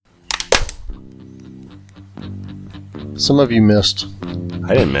Some of you missed.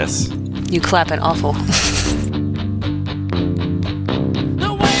 I didn't miss. You clapping awful.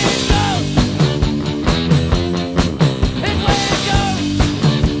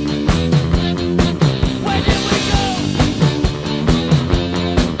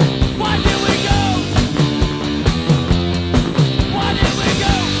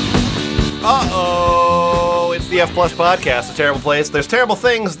 F Plus Podcast, A Terrible Place. There's terrible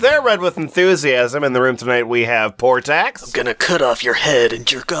things. They're read with enthusiasm. In the room tonight, we have Portax. I'm gonna cut off your head and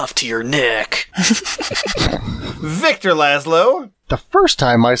jerk off to your neck. Victor Laszlo. The first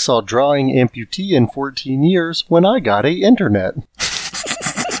time I saw drawing amputee in 14 years when I got a internet.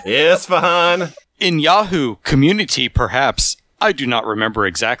 Isfahan. In Yahoo Community, perhaps. I do not remember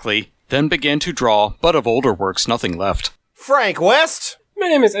exactly. Then began to draw, but of older works, nothing left. Frank West. My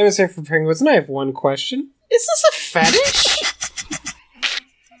name is Emissary for Penguins, and I have one question. Is this a fetish?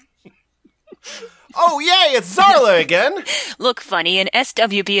 Oh, yay, it's Zarla again! Look, funny, an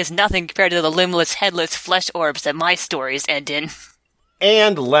SWB is nothing compared to the limbless, headless flesh orbs that my stories end in.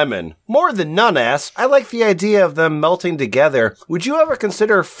 And Lemon. More than none ass, I like the idea of them melting together. Would you ever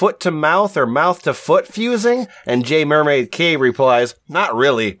consider foot to mouth or mouth to foot fusing? And J Mermaid K replies, not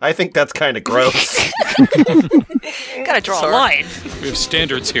really. I think that's kind of gross. Gotta draw a line. We have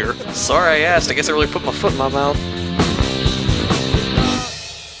standards here. Sorry I asked. I guess I really put my foot in my mouth.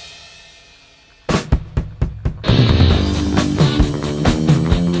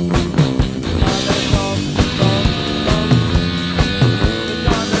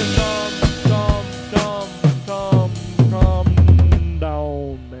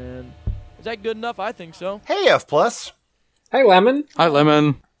 Is that good enough? I think so. Hey, F+. Hi, Lemon. Hi,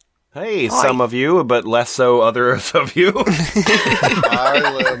 Lemon. Hey, some of you, but less so others of you. Hi,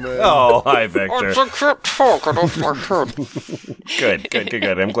 Lemon. Oh, hi, Victor. Good.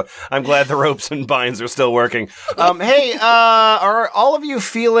 Good. I'm glad the ropes and binds are still working. Hey, are all of you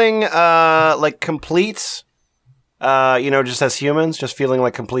feeling like complete? Just as humans, just feeling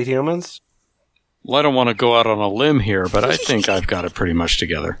like complete humans? Well, I don't want to go out on a limb here, but I think I've got it pretty much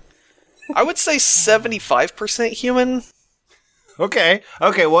together. I would say 75% human. Okay,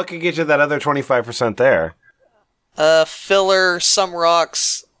 what could get you that other 25% there? Filler, some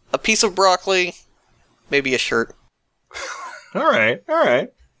rocks, a piece of broccoli, maybe a shirt. All right.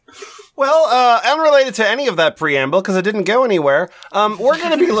 Well, unrelated to any of that preamble, because it didn't go anywhere, we're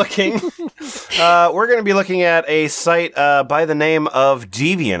going to be looking. We're going to be looking at a site by the name of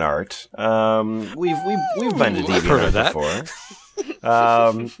DeviantArt. We've been to DeviantArt before.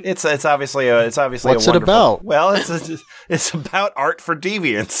 It's obviously What's a wonderful, it about? Well, it's about art for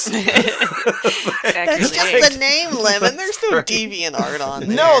deviants. That's just the name, Lemon. There's no deviant art on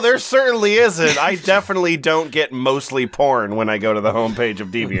there. No, there certainly isn't. I definitely don't get mostly porn when I go to the homepage of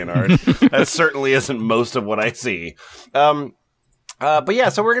DeviantArt. That certainly isn't most of what I see. But yeah,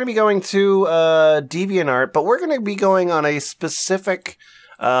 so we're going to be going to DeviantArt, but we're going to be going on a specific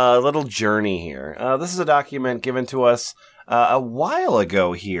little journey here. This is a document given to us a while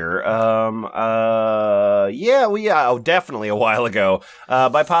ago here. Definitely a while ago,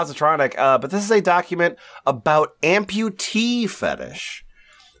 by Positronic. But this is a document about amputee fetish.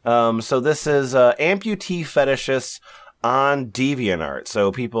 So this is amputee fetishists on DeviantArt.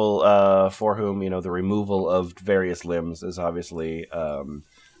 So people for whom, the removal of various limbs is obviously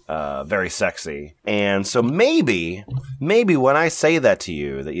very sexy. And so maybe when I say that to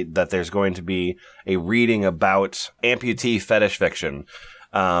you, that there's going to be a reading about amputee fetish fiction,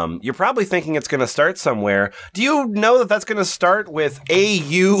 you're probably thinking it's going to start somewhere. Do you know that that's going to start with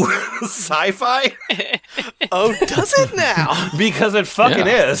AU sci-fi? Oh, does it now? Because it fucking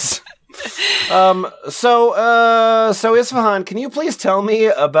is. So Isfahan, can you please tell me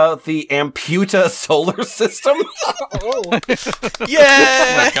about the Amputa solar system? Yeah!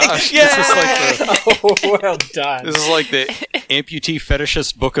 Oh my gosh, yeah! This is like Well done. This is like the amputee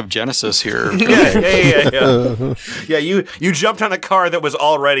fetishist book of Genesis here. Yeah. Yeah, you jumped on a car that was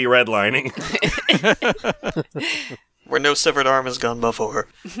already redlining. Where no severed arm has gone before.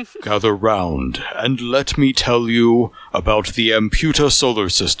 Gather round, and let me tell you about the Amputa solar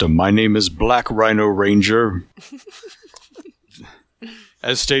system. My name is Black Rhino Ranger.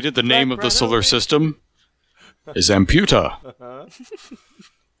 As stated, the name of the solar system is Amputa.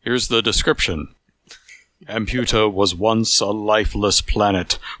 Here's the description. Amputa was once a lifeless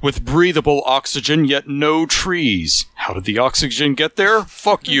planet, with breathable oxygen, yet no trees. How did the oxygen get there?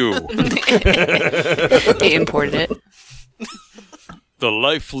 Fuck you. They imported it. The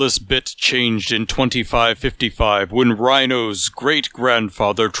lifeless bit changed in 2555 when Rhino's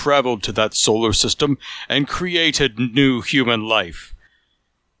great-grandfather traveled to that solar system and created new human life.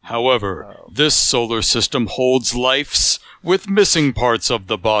 However, this solar system holds lives with missing parts of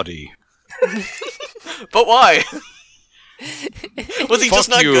the body. But why? Was he Fuck just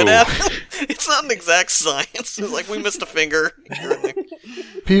not you. good at it? It's not an exact science. It's like we missed a finger.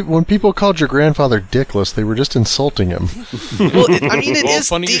 When people called your grandfather dickless, they were just insulting him. Well, it Well, is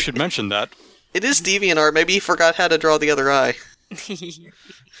funny you should mention that. It is DeviantArt. Maybe he forgot how to draw the other eye.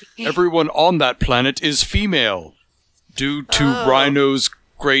 Everyone on that planet is female, due to Rhino's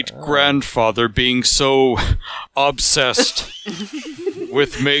great-grandfather being so obsessed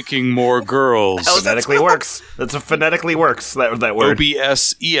with making more girls. Phonetically works. That's a phonetically works, that word.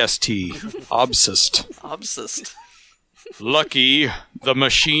 O-B-S-E-S-T. Obsessed. Obsessed. Lucky, the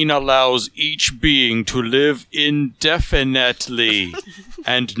machine allows each being to live indefinitely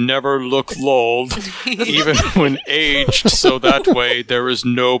and never look lulled, even when aged, so that way there is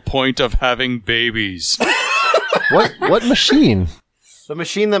no point of having babies. What machine? The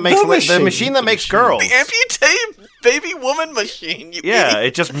machine that makes the machine that makes girls. The amputee baby woman machine. Yeah,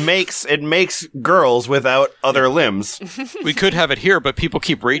 it just makes girls without other limbs. We could have it here, but people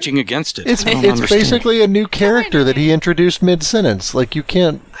keep raging against it. It's I don't understand. basically a new character that he introduced mid-sentence. Like, you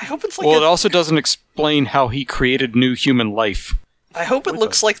can't... I hope it's like Well, it also doesn't explain how he created new human life. I hope it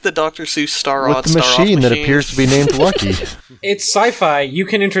looks like the Dr. Seuss Star with On, the Star Off machine that machine. appears to be named Lucky. It's sci-fi. You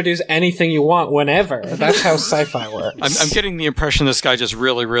can introduce anything you want whenever. That's how sci-fi works. I'm getting the impression this guy just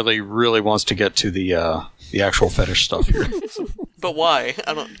really, really, really wants to get to the actual fetish stuff here. But why?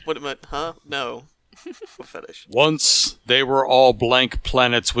 I don't... What am I... Huh? No. What fetish? Once, they were all blank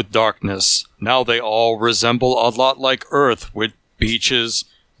planets with darkness. Now they all resemble a lot like Earth, with beaches,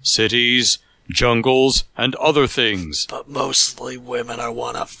 cities, jungles, and other things. But mostly women I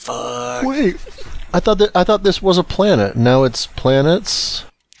wanna fuck. Wait, I thought this was a planet. Now it's planets.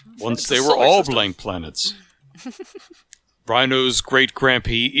 Once It's they a were solar all system. blank planets. Rhino's great-grandpa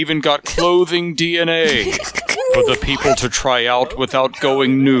even got clothing DNA for the people to try out without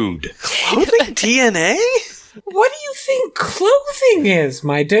going nude. Clothing DNA? What do you think clothing is,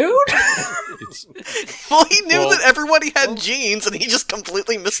 my dude? Well, he knew Well- that everybody had jeans, and he just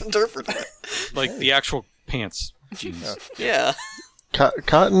completely misinterpreted it. Like the actual pants. Jeans. Yeah.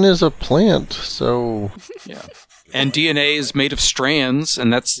 Cotton is a plant, so... Yeah. And DNA is made of strands,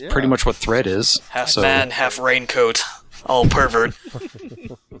 and that's pretty much what thread is. Half man, half raincoat. All pervert.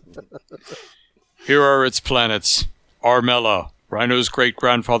 Here are its planets. Armella. Rhino's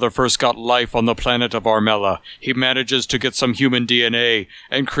great-grandfather first got life on the planet of Armella. He manages to get some human DNA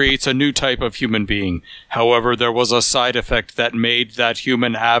and creates a new type of human being. However, there was a side effect that made that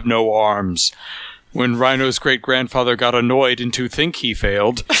human have no arms. When Rhino's great-grandfather got annoyed and to think he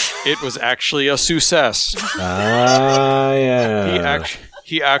failed, it was actually a success. Ah, yeah.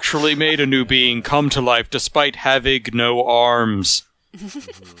 He actually made a new being come to life despite having no arms.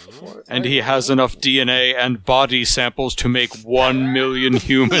 And he has enough DNA and body samples to make 1 million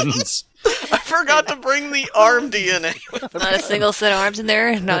humans. I forgot to bring the arm DNA. Not a single set of arms in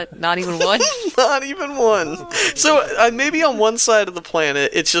there? Not even one? Not even one. So maybe on one side of the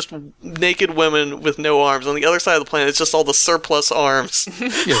planet, it's just naked women with no arms. On the other side of the planet, it's just all the surplus arms. Yeah,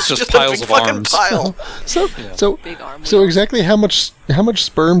 it's just a piles big of fucking arms. pile. Big arm So wheel. exactly how much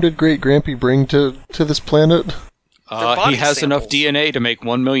sperm did Great Grampy bring to this planet? He has body enough samples. DNA to make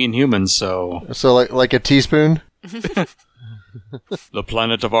 1 million humans, so... So like a teaspoon? The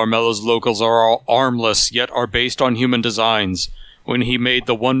planet of Armella's locals are all armless, yet are based on human designs. When he made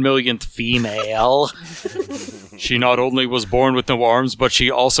the 1 millionth female, she not only was born with no arms, but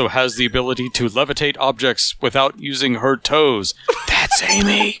she also has the ability to levitate objects without using her toes. That's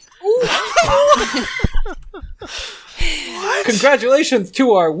Amy! Congratulations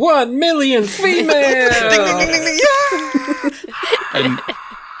to our 1 million female! Ding, ding, ding, ding, ding, yeah! And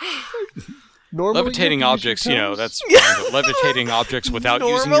Normally levitating you have to objects, use you your know, toes. that's fine, but levitating objects without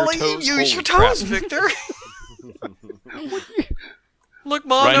using your Normally, toes? you use Holy your crap. toes, Victor. Look,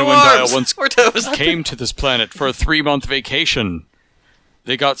 Mom, Rhino no and Dial arms. once Or toes. came to this planet for a 3-month vacation.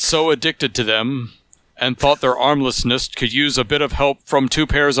 They got so addicted to them and thought their armlessness could use a bit of help from 2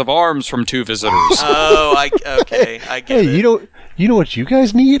 pairs of arms from 2 visitors. Oh, I get Hey, it. you know what you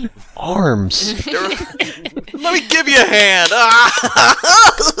guys need? Arms. Let me give you a hand. I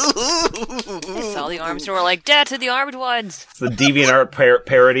saw the arms and were like, Dad to the armed ones! It's the DeviantArt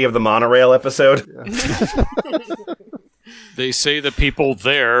parody of the monorail episode. They say the people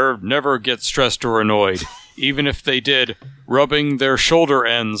there never get stressed or annoyed. Even if they did, rubbing their shoulder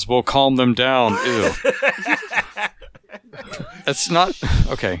ends will calm them down. Ew. That's not...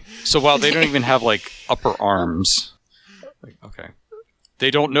 Okay. So while they don't even have, like, upper arms... Okay. They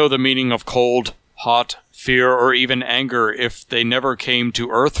don't know the meaning of cold, hot, fear, or even anger if they never came to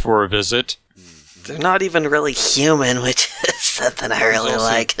Earth for a visit. They're not even really human, which is something I really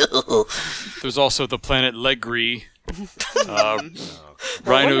like. There's also the planet Legree.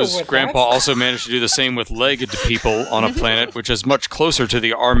 Rhino's grandpa also managed to do the same with legged people on a planet which is much closer to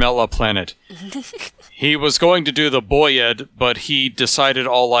the Armella planet. He was going to do the Boyed, but he decided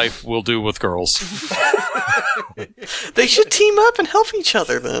all life will do with girls. They should team up and help each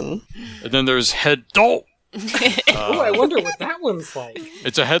other then. And then there's Oh, I wonder what that one's like.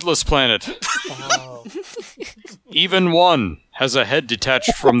 it's a headless planet. Oh. Even one has a head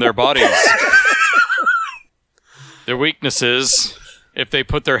detached from their bodies. Their weakness is, if they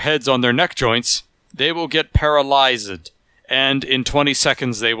put their heads on their neck joints, they will get paralyzed, and in 20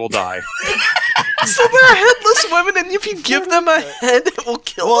 seconds they will die. So they're headless women, and if you give them a head, it will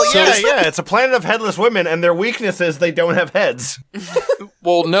kill them? Yeah, it's a planet of headless women, and their weakness is they don't have heads.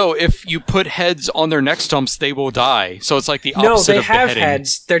 Well, no, if you put heads on their neck stumps, they will die. So it's like the opposite No, of they have beheading.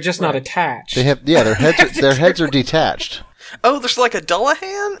 heads. They're just not attached. They have, their heads are detached. Oh, there's like a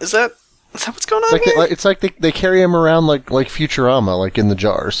Dullahan? Is that what's going on here? It's like they carry him around like Futurama, like in the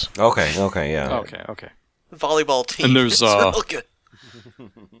jars. Okay, yeah. Okay. Volleyball team. And there's, It's real good.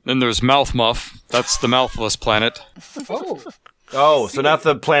 Then there's Mouth Muff. That's the mouthless planet. Oh, so not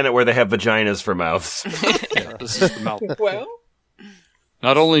the planet where they have vaginas for mouths. Yeah, this is the mouth. Well,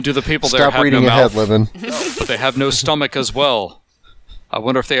 Not only do the people there Stop have reading no ahead, mouth, Livin. but they have no stomach as well. I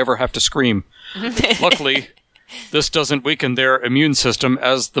wonder if they ever have to scream. Luckily, this doesn't weaken their immune system,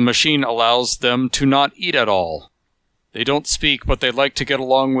 as the machine allows them to not eat at all. They don't speak, but they like to get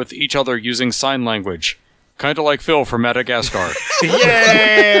along with each other using sign language. Kind of like Phil from Madagascar.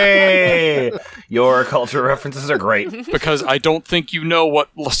 Yay! Your culture references are great. Because I don't think you know what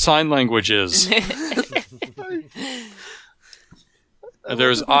sign language is.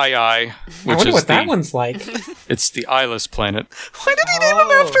 There's I, which I wonder is what that one's like. It's the eyeless planet. Why did he name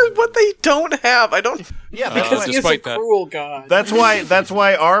them after what they don't have? I don't... Yeah, Because he is a despite that. cruel god. that's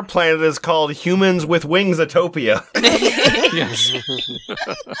why our planet is called Humans with Wings Utopia. Yes.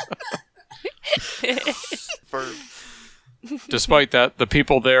 Despite that, the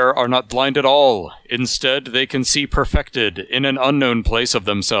people there are not blind at all. Instead, they can see perfected in an unknown place of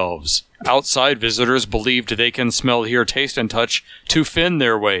themselves. Outside visitors believed they can smell, hear, taste, and touch to fin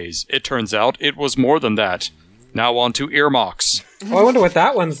their ways. It turns out it was more than that. Now on to earmarks. Oh, I wonder what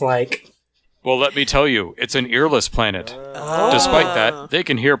that one's like. Well, let me tell you, it's an earless planet. Despite that, they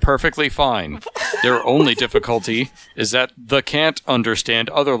can hear perfectly fine. Their only difficulty is that they can't understand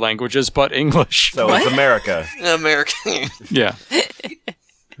other languages but English. So it's America. American. Yeah.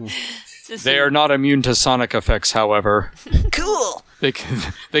 They are not immune to sonic effects, however. Cool. They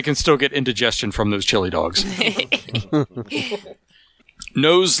can still get indigestion from those chili dogs.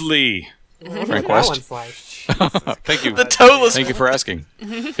 Nosely. Frank That West. one's like. Thank you. The toeless. Thank you for asking.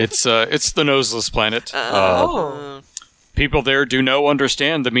 It's the noseless planet. Oh. People there do not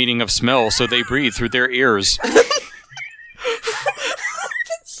understand the meaning of smell, so they breathe through their ears. Is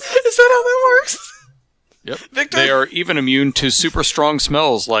that how that works? Yep. Victor? They are even immune to super strong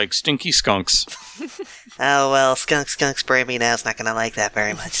smells like stinky skunks. Oh, well, skunk spray me now is not going to like that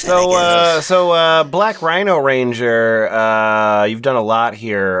very much. So Black Rhino Ranger, you've done a lot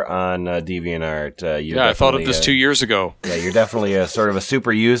here on DeviantArt. Yeah, I thought of this 2 years ago. Yeah, you're definitely a sort of a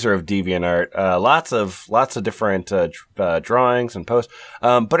super user of DeviantArt. Lots of different drawings and posts.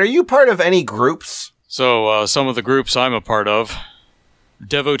 But are you part of any groups? So some of the groups I'm a part of: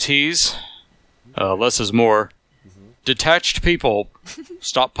 devotees, less is more. Detached people,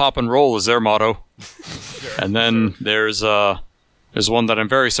 stop, pop, and roll is their motto. And then there's one that I'm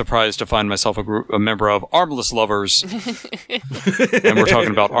very surprised to find myself a member of: armless lovers. And we're talking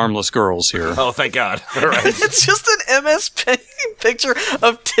about armless girls here. Oh, thank God! All right. It's just an MS Paint picture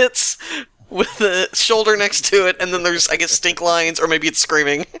of tits with the shoulder next to it, and then there's, I guess, stink lines, or maybe it's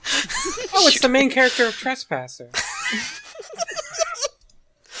screaming. Oh, it's the main character of Trespasser.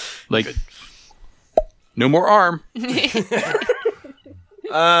 Like, no more arm.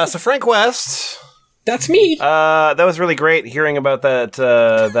 So Frank West. That's me. That was really great hearing about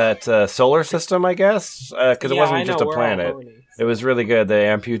that solar system, I guess, because it wasn't just a planet. It was really good. The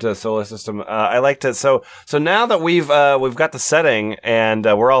Amputa solar system. I liked it. So now that we've got the setting and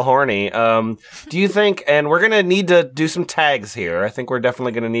we're all horny, do you think? And we're gonna need to do some tags here. I think we're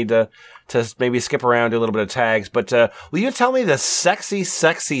definitely gonna need to maybe skip around, do a little bit of tags. But will you tell me the sexy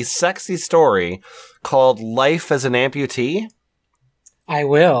story called "Life as an Amputee"? I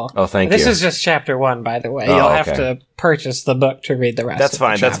will. Oh, thank you. This is just chapter 1, by the way. Oh, You'll okay. have to purchase the book to read the rest. That's of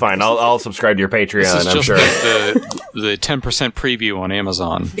fine. the That's fine. I'll subscribe to your Patreon. This is I'm just sure. like the 10% preview on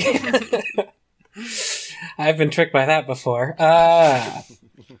Amazon. I've been tricked by that before.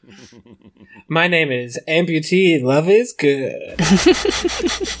 My name is Amputee. Love is good.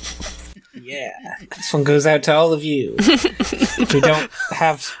 Yeah. This one goes out to all of you who don't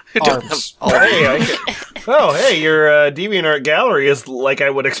have arms. Hey, your DeviantArt gallery is like I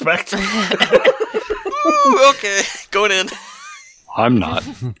would expect. Ooh, okay, going in. I'm not.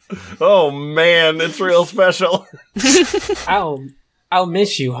 Oh man, it's real special. I'll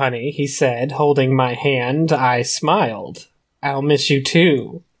miss you, honey, he said, holding my hand. I smiled. I'll miss you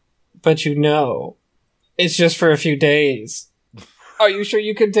too. But it's just for a few days. Are you sure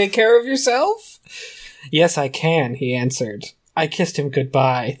you can take care of yourself? Yes, I can, he answered. I kissed him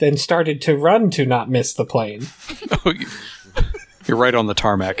goodbye, then started to run to not miss the plane. Oh, you're right on the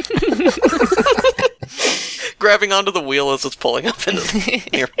tarmac. Grabbing onto the wheel as it's pulling up into the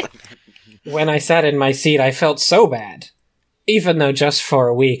airplane. When I sat in my seat, I felt so bad. Even though just for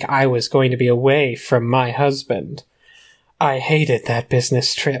a week I was going to be away from my husband. I hated that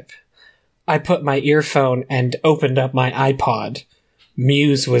business trip. I put my earphone and opened up my iPod.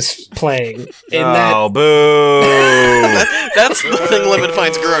 Muse was playing. Boo! That's the thing Lemon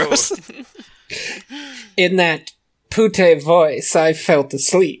finds gross. In that pute voice, I felt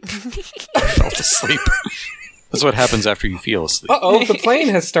asleep. Felt asleep. That's what happens after you feel asleep. Uh-oh, the plane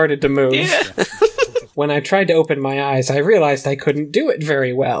has started to move. Yeah. When I tried to open my eyes, I realized I couldn't do it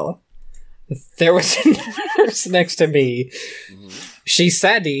very well. There was a nurse next to me. She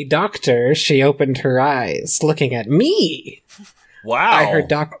said, "Doctor," she opened her eyes, looking at me. Wow. I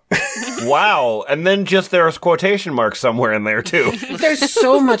heard Wow. And then just there's quotation marks somewhere in there, too. There's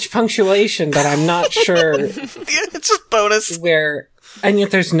so much punctuation that I'm not sure Yeah, it's just bonus. where... And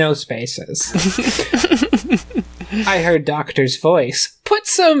yet there's no spaces. I heard Doctor's voice. Put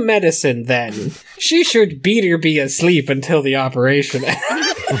some medicine, then. She should better be asleep until the operation ends.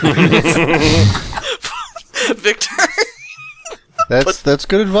 Victor. That's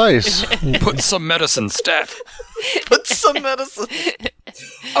good advice. Put some medicine, stat. Put some medicine.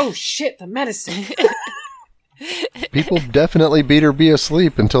 Oh shit, the medicine. People definitely better be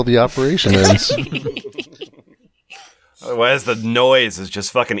asleep until the operation ends. Otherwise, the noise is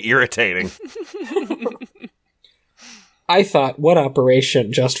just fucking irritating. I thought, what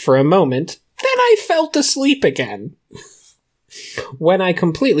operation, just for a moment. Then I felt asleep again. When I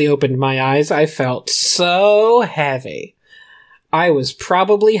completely opened my eyes, I felt so heavy. I was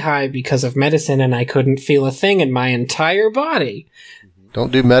probably high because of medicine and I couldn't feel a thing in my entire body.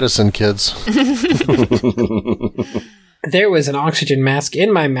 Don't do medicine, kids. There was an oxygen mask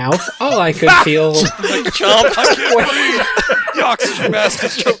in my mouth. All I could feel... Chomp. The oxygen mask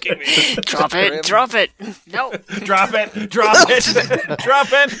is choking me. Drop it. Drop it. No. Drop it. Drop it. Drop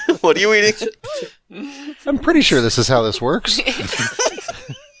it. What are you eating? I'm pretty sure this is how this works.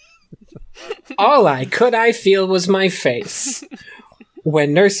 All I feel was my face.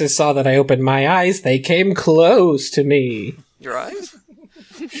 When nurses saw that I opened my eyes, they came close to me. Your eyes?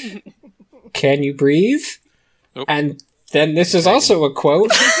 Can you breathe? Nope. And then this is also a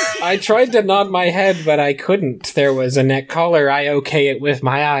quote. I tried to nod my head, but I couldn't. There was a neck collar. I okay it with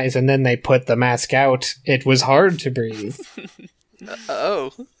my eyes, and then they put the mask out. It was hard to breathe.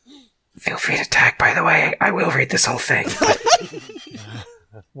 Oh. Feel free to tag, by the way. I will read this whole thing.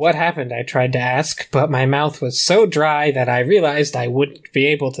 What happened, I tried to ask, but my mouth was so dry that I realized I wouldn't be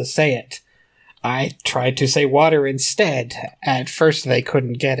able to say it. I tried to say water instead. At first they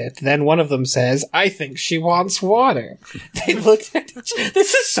couldn't get it. Then one of them says, I think she wants water. They looked at each other.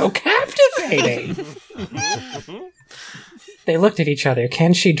 This is so captivating. They looked at each other.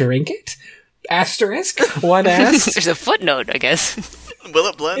 Can she drink it? Asterisk? One asked. There's a footnote, I guess. Will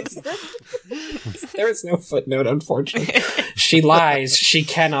it blend? There is no footnote, unfortunately. She lies. She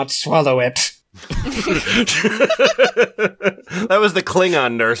cannot swallow it. That was the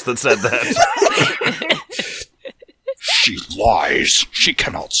Klingon nurse that said that. She lies. She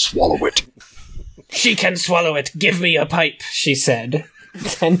cannot swallow it. She can swallow it. Give me a pipe, she said.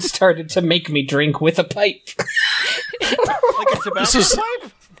 Then started to make me drink with a pipe. Like a tobacco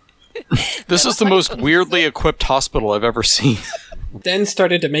pipe? This is the most weirdly equipped hospital I've ever seen. Then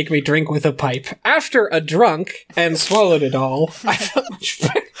started to make me drink with a pipe. After a drunk and swallowed it all, I felt much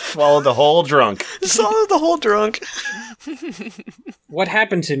better. Swallowed the whole drunk. Swallowed the whole drunk. What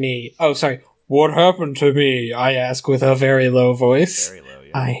happened to me? Oh, sorry. What happened to me? I asked with a very low voice. Very low,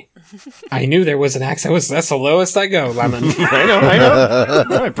 yeah. I knew there was an accent. That's the lowest I go, Lemon. I know.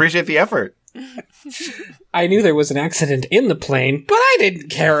 I appreciate the effort. I knew there was an accident in the plane, but I didn't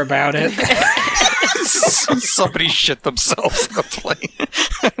care about it. Somebody shit themselves in the plane.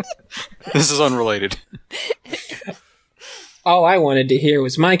 This is unrelated. All I wanted to hear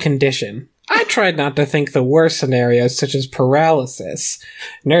was my condition. I tried not to think the worst scenarios, such as paralysis.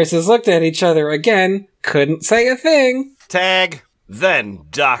 Nurses looked at each other again, couldn't say a thing. Tag. Then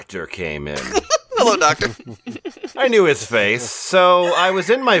Doctor came in. Hello, Doctor. I knew his face, so I was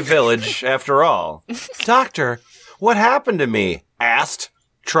in my village after all. Doctor, what happened to me? Asked,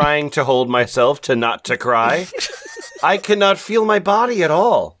 trying to hold myself to not to cry. I cannot feel my body at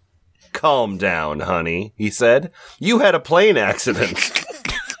all. Calm down, honey, he said. You had a plane accident.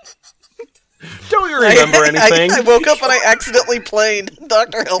 Don't you remember anything? I woke up and I accidentally planed.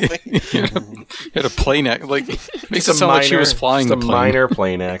 Doctor, help me. You had a plane makes it sound like she was flying the plane. A minor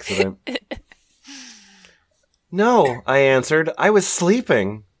plane accident. No, I answered. I was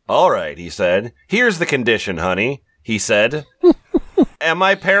sleeping. All right, he said. Here's the condition, honey, he said. Am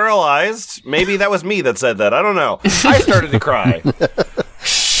I paralyzed? Maybe that was me that said that. I don't know. I started to cry.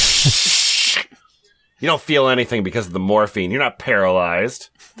 You don't feel anything because of the morphine. You're not paralyzed.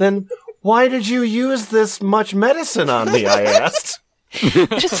 Then why did you use this much medicine on me, I asked.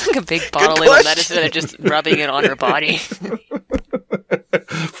 Just like a big bottle of medicine and just rubbing it on her body.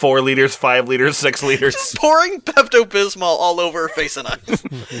 4 liters, 5 liters, 6 liters. Pouring Pepto-Bismol all over her face and eyes.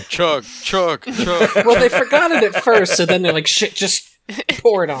 Chug, chug, chug. Well, they forgot it at first, so then they're like, shit, just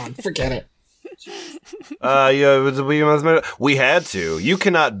pour it on. Forget it. We had to. You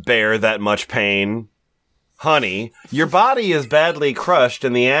cannot bear that much pain. Honey, your body is badly crushed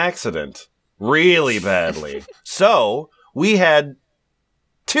in the accident. Really badly. So, we had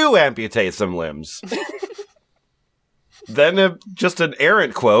to amputate some limbs. Then just an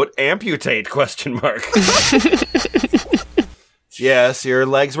errant quote, amputate, ? Yes, your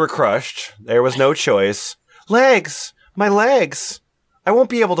legs were crushed. There was no choice. Legs! My legs! I won't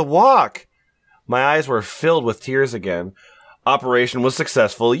be able to walk. My eyes were filled with tears again. Operation was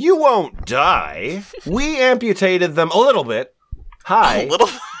successful. You won't die. We amputated them a little bit. Hi. A little?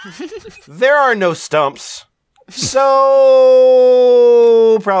 There are no stumps.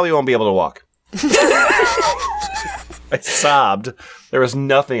 So probably won't be able to walk. I sobbed. There was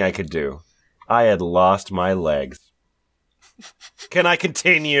nothing I could do. I had lost my legs. Can I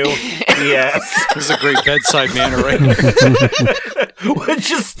continue? He asked. This is a great bedside manner right here. Would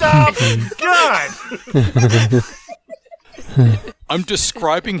you stop? God! I'm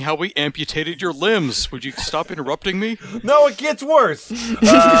describing how we amputated your limbs. Would you stop interrupting me? No, it gets worse.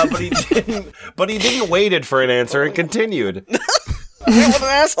 But he didn't wait for an answer and continued. What an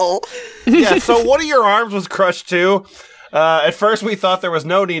asshole. Yeah, so one of your arms was crushed too. At first we thought there was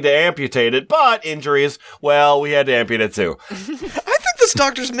no need to amputate it, but injuries, well, we had to amputate it too. I think this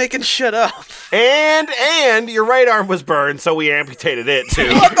doctor's making shit up. And your right arm was burned, so we amputated it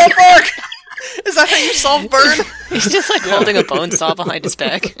too. What the fuck? Is that how you solve burn? He's just like holding a bone saw behind his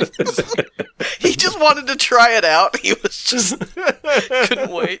back. He just wanted to try it out. He was just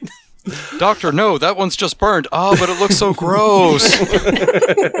couldn't wait. Doctor, no, that one's just burned. Oh, but it looks so gross.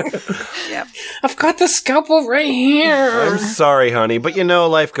 Yep. I've got the scalpel right here. I'm sorry, honey, but you know,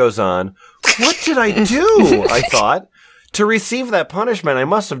 life goes on. What did I do? I thought. To receive that punishment, I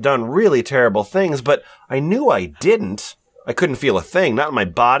must have done really terrible things, but I knew I didn't. I couldn't feel a thing, not in my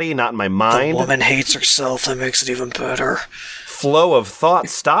body, not in my mind. The woman hates herself, that makes it even better. Flow of thought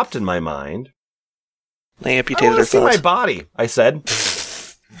stopped in my mind. They amputated her see thoughts. my body, I said.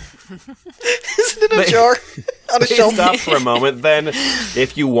 Isn't it a jar on a shelf? Stopped for a moment, then,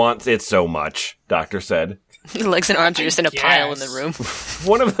 if you want it so much, doctor said. Legs and arms are just in a pile in the room.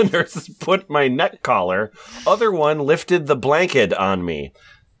 One of the nurses put my neck collar, other one lifted the blanket on me.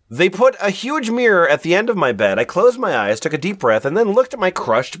 They put a huge mirror at the end of my bed. I closed my eyes, took a deep breath, and then looked at my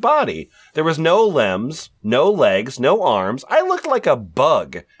crushed body. There was no limbs, no legs, no arms. I looked like a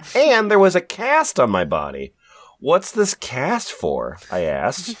bug. And there was a cast on my body. What's this cast for? I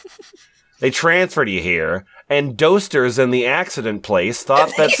asked. They transferred you here, and dosters in the accident place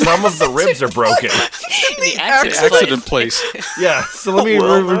thought that some of the ribs are broken. The Accident place. Yeah, so let me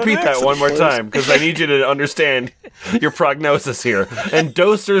repeat that one more time, because I need you to understand your prognosis here. And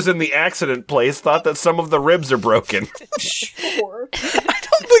dosters in the accident place thought that some of the ribs are broken. Sure. I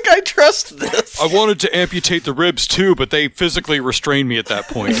don't think I trust this. I wanted to amputate the ribs too, but they physically restrained me at that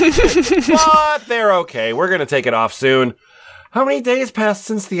point. But they're okay. We're going to take it off soon. How many days passed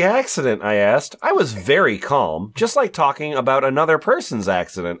since the accident? I asked. I was very calm, just like talking about another person's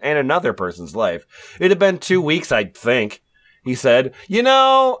accident and another person's life. It had been 2 weeks, I think. He said, you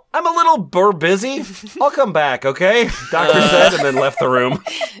know, I'm a little busy. I'll come back, okay? Doctor said, and then left the room.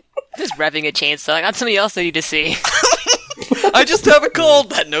 Just revving a chainsaw. I got somebody else I need to see. I just have a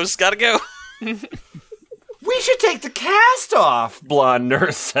cold. That nose gotta go. We should take the cast off, blonde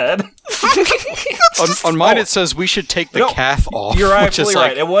nurse said. On mine it says we should take the calf off. You're which absolutely is like,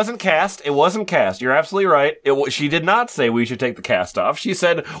 right. It wasn't cast. It wasn't cast. You're absolutely right. She did not say we should take the cast off. She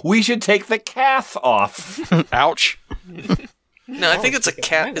said we should take the calf off. Ouch. No, I think it's a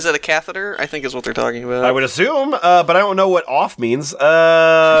cat. Is it a catheter? I think is what they're talking about. I would assume, but I don't know what off means. Then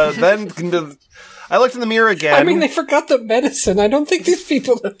I looked in the mirror again. I mean, they forgot the medicine. I don't think these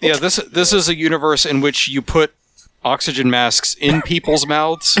people... Yeah, this is a universe in which you put oxygen masks in people's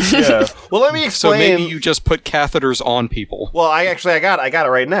mouths. Yeah. Well, let me explain. So maybe you just put catheters on people. Well, I got it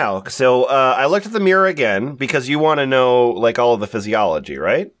right now. So I looked at the mirror again because you want to know like all of the physiology,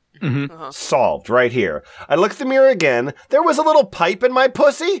 right? Mm-hmm. Uh-huh. Solved right here. I looked at the mirror again. There was a little pipe in my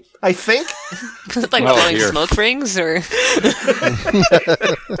pussy, I think. Is it like blowing smoke rings, or?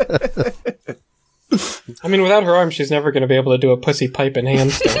 I mean, without her arm, she's never going to be able to do a pussy pipe and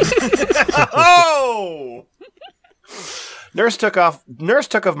handstand. Oh! Nurse took off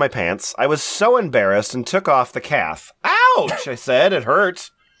my pants. I was so embarrassed and took off the calf. Ouch! I said. It hurt.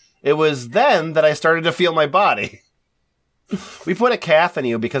 It was then that I started to feel my body. We put a calf in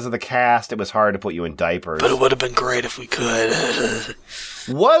you because of the cast. It was hard to put you in diapers. But it would have been great if we could.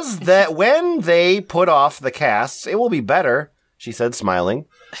 Was that when they put off the casts, it will be better, she said, smiling.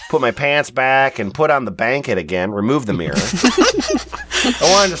 Put my pants back and put on the blanket again, remove the mirror. I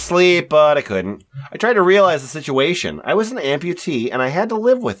wanted to sleep, but I couldn't. I tried to realize the situation. I was an amputee, and I had to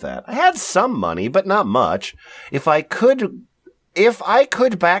live with that. I had some money, but not much. If I could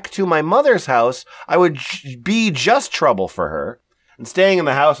back to my mother's house, I would be just trouble for her. And staying in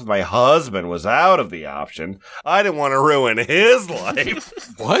the house with my husband was out of the option. I didn't want to ruin his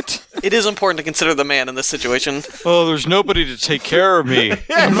life. What? It is important to consider the man in this situation. Oh, there's nobody to take care of me.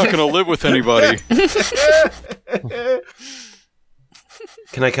 I'm not going to live with anybody.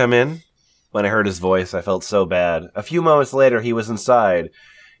 Can I come in? When I heard his voice, I felt so bad. A few moments later, he was inside.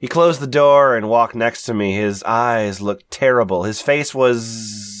 He closed the door and walked next to me. His eyes looked terrible. His face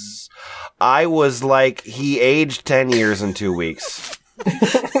was... I was like he aged 10 years in 2 weeks.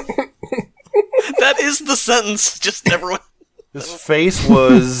 That is the sentence. Just everyone... His face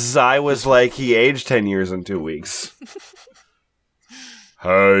was... I was like he aged 10 years in 2 weeks.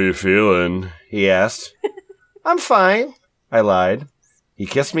 How are you feeling? He asked. I'm fine, I lied. He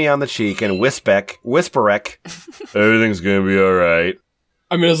kissed me on the cheek and whisperek, everything's gonna be alright.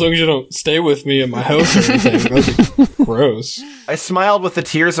 I mean, as long as you don't stay with me in my house or anything. That's gross. I smiled with the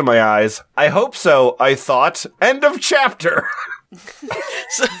tears in my eyes. I hope so, I thought. End of chapter.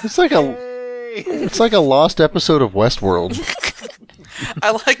 It's like a lost episode of Westworld.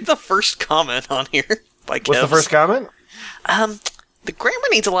 I like the first comment on here by Kevs. What's the first comment? The grammar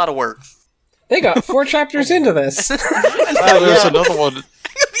needs a lot of work. They got 4 chapters into this. There's another one.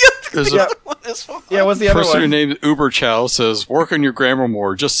 There's a Yeah, what's the other person one? named Uber Chow says, work on your grammar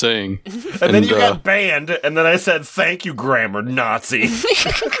more, just saying. And then you got banned, and then I said, thank you, grammar Nazi.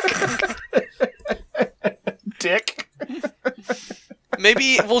 Dick.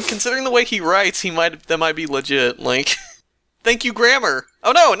 Maybe, well, considering the way he writes, that might be legit. Like, thank you, grammar.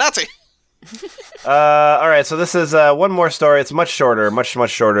 Oh no, Nazi. Alright, so this is one more story. It's much shorter, much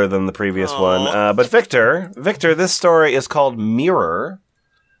shorter than the previous one. But Victor, this story is called Mirror.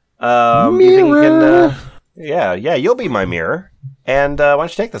 Mirror. You think you can, yeah, you'll be my mirror. And why don't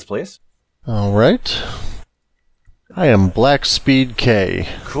you take this, please? All right. I am Black Speed K.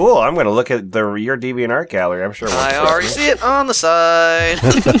 Cool. I'm going to look at your DeviantArt gallery. I'm sure. I already see it on the side.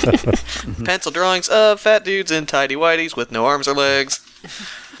 Pencil drawings of fat dudes in tidy whities with no arms or legs.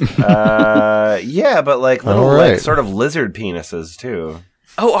 Yeah, but like little, All right. like sort of lizard penises too.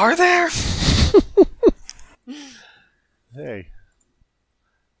 Oh, are there? Hey.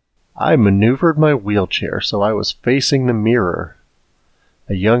 I maneuvered my wheelchair so I was facing the mirror.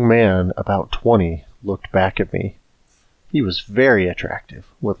 A young man, about 20, looked back at me. He was very attractive,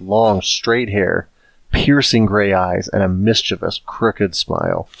 with long, straight hair, piercing gray eyes, and a mischievous, crooked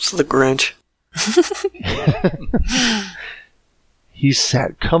smile. It's the Grinch. He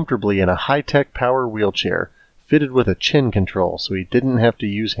sat comfortably in a high-tech power wheelchair, fitted with a chin control so he didn't have to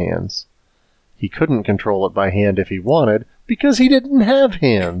use hands. He couldn't control it by hand if he wanted, because he didn't have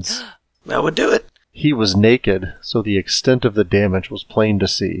hands. That would do it. He was naked, so the extent of the damage was plain to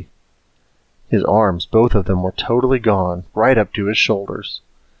see. His arms, both of them, were totally gone, right up to his shoulders.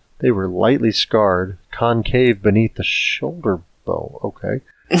 They were lightly scarred, concave beneath the shoulder bone. Okay.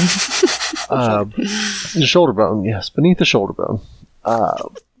 The shoulder bone, yes, beneath the shoulder bone.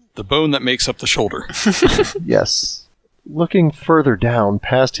 The bone that makes up the shoulder. Yes. Looking further down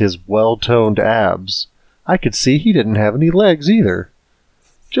past his well-toned abs, I could see he didn't have any legs either.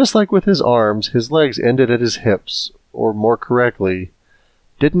 Just like with his arms, his legs ended at his hips, or more correctly,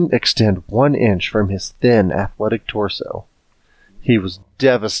 didn't extend 1 inch from his thin, athletic torso. He was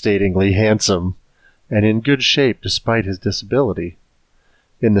devastatingly handsome, and in good shape despite his disability.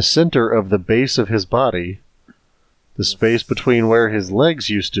 In the center of the base of his body, the space between where his legs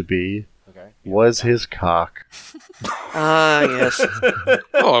used to be, was his cock. Ah, yes.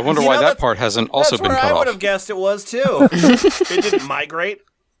 Oh, I wonder why that part hasn't also been cut That's where I would off. have guessed it was, too. It didn't migrate.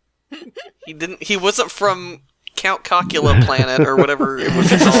 He wasn't from Count Cockula planet or whatever it was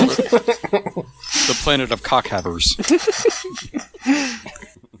called. The planet of cockhavers.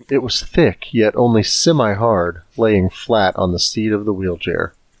 It was thick, yet only semi-hard, laying flat on the seat of the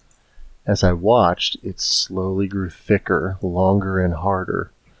wheelchair. As I watched, it slowly grew thicker, longer, and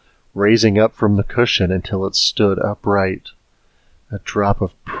harder, raising up from the cushion until it stood upright. A drop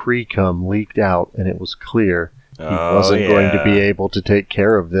of pre-cum leaked out, and it was clear he wasn't going to be able to take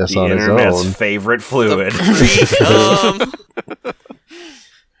care of this on his own. Favorite fluid.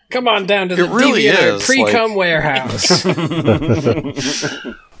 Come on down to the really DeviantArt is, pre-cum warehouse.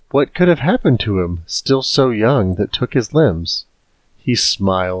 What could have happened to him, still so young, that took his limbs? He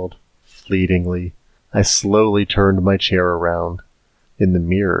smiled, fleetingly. I slowly turned my chair around. In the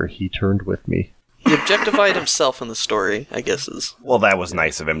mirror, he turned with me. He objectified himself in the story, I guess is. Well, that was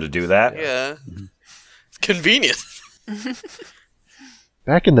nice of him to do that. Yeah. Convenient.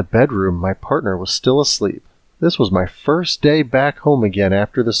 Back in the bedroom, my partner was still asleep. This was my first day back home again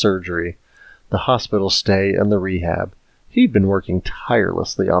after the surgery, the hospital stay, and the rehab. He'd been working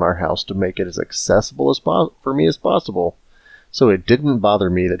tirelessly on our house to make it as accessible for me as possible, so it didn't bother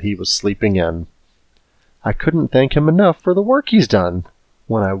me that he was sleeping in. I couldn't thank him enough for the work he's done.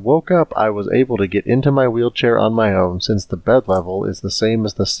 When I woke up, I was able to get into my wheelchair on my own, since the bed level is the same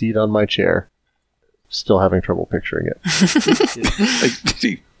as the seat on my chair. Still having trouble picturing it.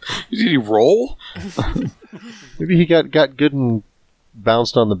 Did he roll? Maybe he got good and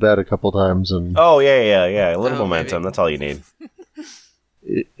bounced on the bed a couple times. And Oh, yeah. A little Oh, momentum. maybe. That's all you need.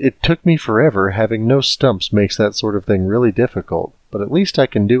 it took me forever. Having no stumps makes that sort of thing really difficult, but at least I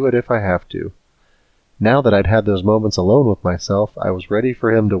can do it if I have to. Now that I'd had those moments alone with myself, I was ready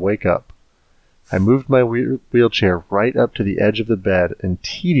for him to wake up. I moved my wheelchair right up to the edge of the bed and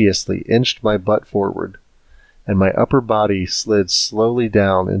tediously inched my butt forward, and my upper body slid slowly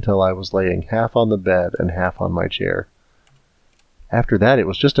down until I was laying half on the bed and half on my chair. After that, it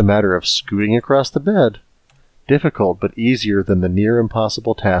was just a matter of scooting across the bed. Difficult, but easier than the near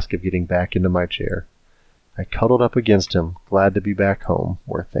impossible task of getting back into my chair. I cuddled up against him, glad to be back home,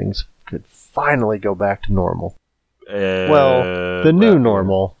 where things could finally go back to normal. Well, the new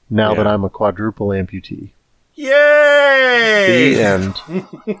normal, now that I'm a quadruple amputee. Yay! The end.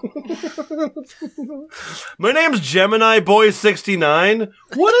 My name's Gemini Boy 69.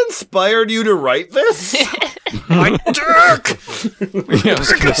 What inspired you to write this? My dick! Yeah, I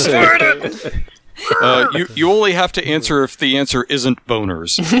was gonna say. You only have to answer if the answer isn't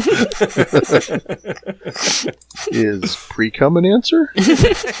boners. Is pre-cum an answer?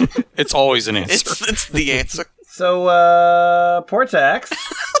 It's always an answer. It's the answer. So, Portax,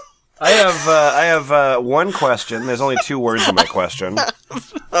 I have one question. There's only 2 words in my question.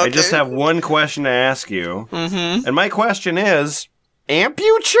 I just have one question to ask you. Mm-hmm. And my question is,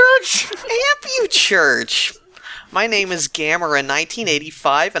 Ampu-Church? Ampu-Church. My name is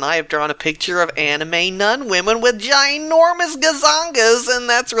Gamera1985, and I have drawn a picture of anime nun women with ginormous gazongas, and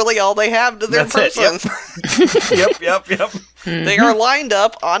that's really all they have to their That's person. Yep. They are lined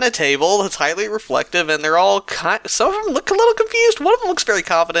up on a table that's highly reflective, and they're all some of them look a little confused. One of them looks very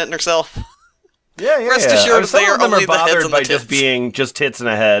confident in herself. Yeah. Rest assured, Some they of are them only are the heads bothered and by the just tits. being just tits and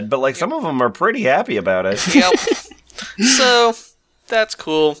a head, but like some of them are pretty happy about it. Yep. So that's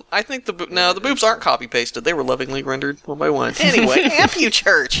cool. I think the boobs aren't copy pasted. They were lovingly rendered one by one. Anyway,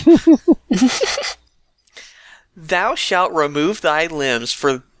 Ampu-Church. Thou shalt remove thy limbs,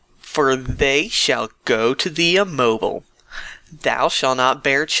 for they shall go to the immobile. Thou shalt not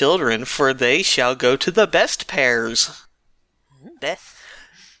bear children, for they shall go to the best pairs.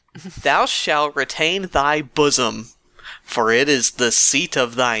 Thou shalt retain thy bosom, for it is the seat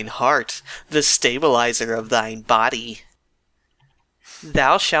of thine heart, the stabilizer of thine body.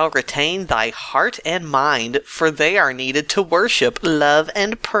 Thou shalt retain thy heart and mind, for they are needed to worship, love,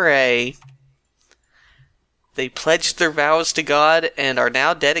 and pray. They pledged their vows to God and are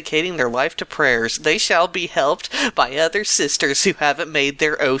now dedicating their life to prayers. They shall be helped by other sisters who haven't made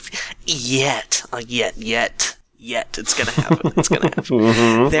their oath yet. Yet. It's gonna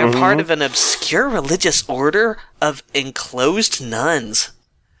happen. They're part of an obscure religious order of enclosed nuns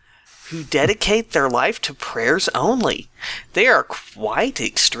who dedicate their life to prayers only. They are quite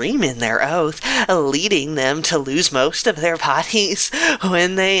extreme in their oath, leading them to lose most of their bodies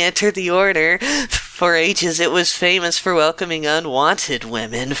when they enter the order. For ages, it was famous for welcoming unwanted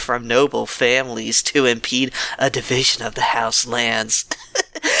women from noble families to impede a division of the house lands.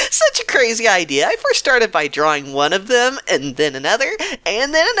 Such a crazy idea. I first started by drawing one of them, and then another,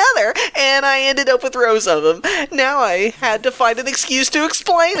 and I ended up with rows of them. Now I had to find an excuse to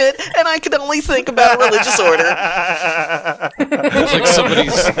explain it, and I could only think about religious order. It's like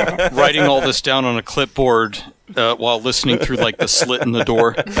somebody's writing all this down on a clipboard while listening through like the slit in the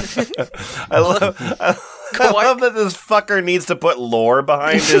door. I love that this fucker needs to put lore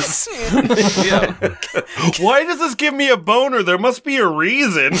behind his. Yeah. Why does this give me a boner? There must be a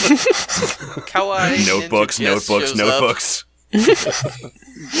reason. Kawaii Notebooks.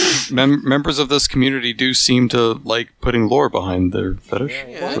 Members of this community do seem to like putting lore behind their fetish.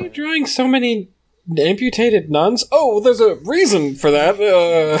 Why are you drawing so many amputated nuns? Oh, there's a reason for that.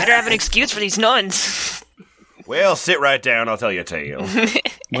 Better have an excuse for these nuns. Well, sit right down. I'll tell you a tale.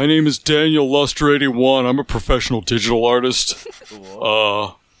 My name is Daniel Luster81. I'm a professional digital artist.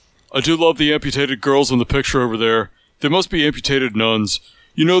 I do love the amputated girls in the picture over there. They must be amputated nuns.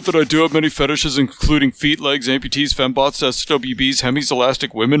 You know that I do have many fetishes, including feet, legs, amputees, fembots, SWBs, hemis,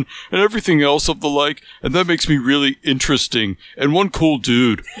 elastic women, and everything else of the like, and that makes me really interesting, and one cool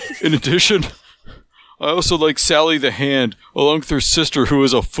dude. In addition, I also like Sally the Hand, along with her sister who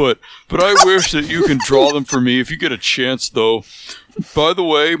is a foot, but I wish that you can draw them for me if you get a chance, though. By the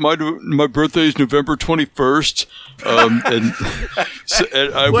way, my birthday is November 21st, and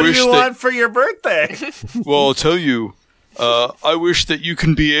I What wish do you want for your birthday? Well, I'll tell you. I wish that you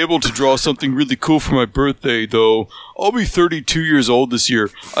can be able to draw something really cool for my birthday, though. I'll be 32 years old this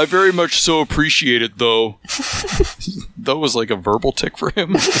year. I very much so appreciate it, though. That was like a verbal tick for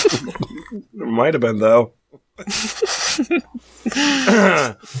him. It might have been, though. And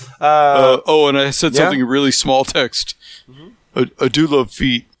I said something in really small text. I do love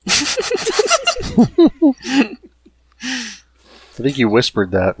feet. I think you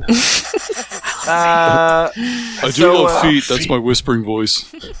whispered that. I do love feet. That's my whispering voice.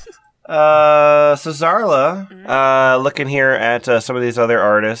 So Zarla, looking here at some of these other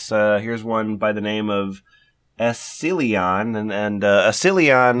artists, here's one by the name of Asilion, and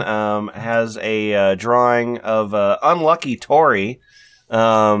Asilion has a drawing of Unlucky Tori.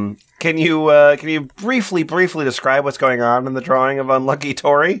 Can you briefly describe what's going on in the drawing of Unlucky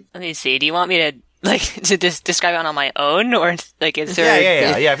Tori? Let me see. Do you want me to describe it on my own, or like is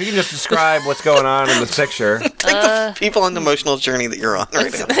there? Yeah. If you can just describe what's going on in this picture. Take the people on the emotional journey that you're on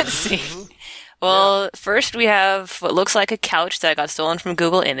right now. Let's see. Well, first we have what looks like a couch that got stolen from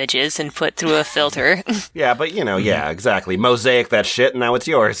Google Images and put through a filter. Yeah, but exactly. Mosaic that shit, and now it's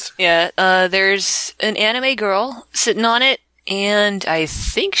yours. Yeah, there's an anime girl sitting on it, and I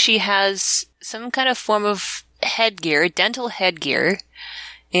think she has some kind of form of headgear, dental headgear,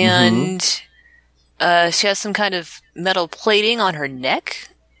 and she has some kind of metal plating on her neck,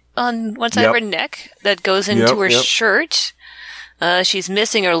 on one side of her neck, that goes into her shirt. She's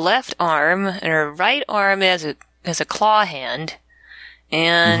missing her left arm, and her right arm has a claw hand.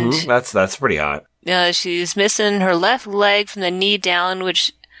 And that's pretty hot. She's missing her left leg from the knee down,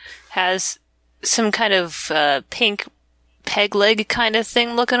 which has some kind of pink peg leg kind of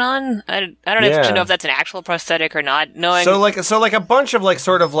thing looking on. I don't have to know if that's an actual prosthetic or not. So like a bunch of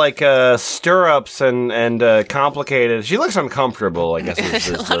stirrups and complicated. She looks uncomfortable, I guess.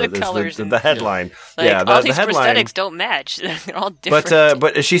 A lot of colors. The headline. Yeah, all these headline. prosthetics don't match. They're all different.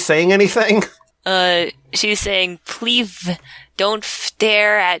 But is she saying anything? She's saying, "Please don't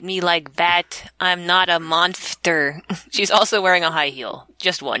stare at me like that. I'm not a monster." She's also wearing a high heel.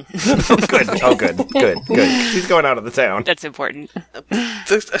 Just one. Good. She's going out of the town. That's important.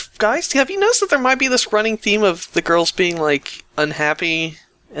 Guys, have you noticed that there might be this running theme of the girls being, like, unhappy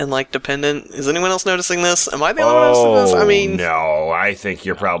and, like, dependent? Is anyone else noticing this? Am I the only one noticing this? I mean... No, I think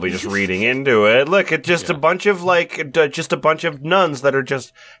you're probably just reading into it. Look, it's just a bunch of, just a bunch of nuns that are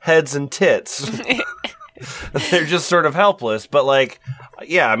just heads and tits. They're just sort of helpless, but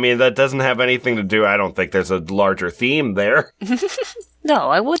that doesn't have anything to do. I don't think there's a larger theme there. No,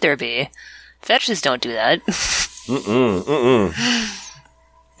 why would there be? Fetishes don't do that.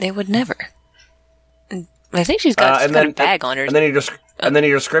 They would never. I think she's got some kind of bag on her. And then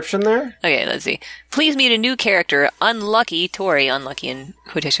your description there? Okay, let's see. Please meet a new character, Unlucky Tori, unlucky in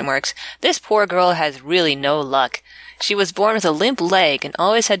quotation marks. This poor girl has really no luck. She was born with a limp leg and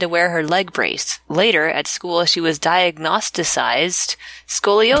always had to wear her leg brace. Later, at school, she was diagnosticized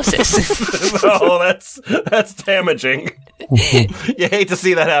scoliosis. Oh, that's damaging. You hate to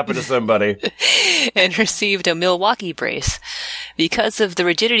see that happen to somebody. And received a Milwaukee brace. Because of the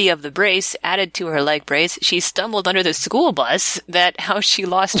rigidity of the brace added to her leg brace, she stumbled under the school bus. That's how she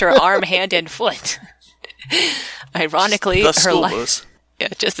lost her arm, hand, and foot. Ironically, The school bus. Yeah,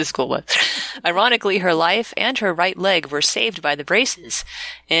 just the school bus. Ironically, her life and her right leg were saved by the braces.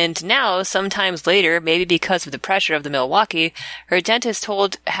 And now, sometimes later, maybe because of the pressure of the Milwaukee, her dentist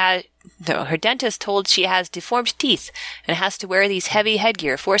told she has deformed teeth and has to wear these heavy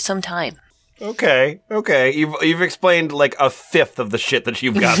headgear for some time. Okay. You've explained like a fifth of the shit that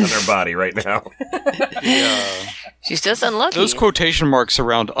you've got in her body right now. Yeah. She's just unlucky. Those quotation marks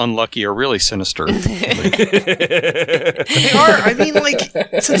around unlucky are really sinister. They are. I mean, like,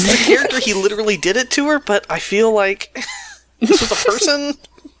 since the character, he literally did it to her, but I feel like this was a person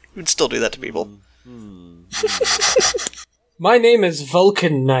who would still do that to people. My name is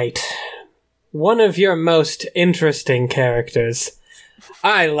Vulcan Knight, one of your most interesting characters.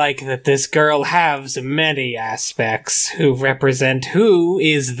 I like that this girl has many aspects who represent who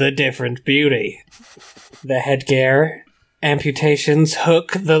is the different beauty. The headgear, amputations,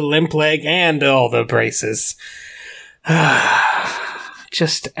 hook, the limp leg, and all the braces.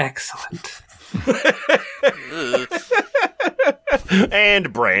 Just excellent.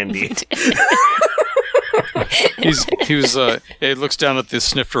 And brandy. He looks down at the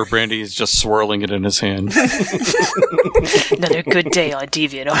snifter of brandy. He's just swirling it in his hand. Another good day on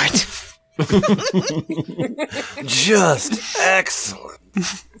DeviantArt. Just excellent.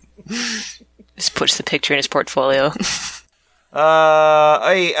 Just puts the picture in his portfolio. Oh,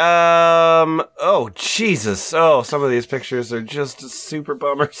 Jesus. Oh, some of these pictures are just super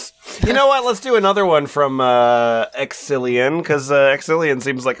bummers. You know what? Let's do another one from Exilian, because Exilian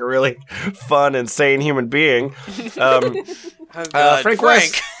seems like a really fun and sane human being. Frank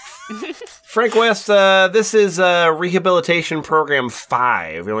West. Frank West, this is Rehabilitation Program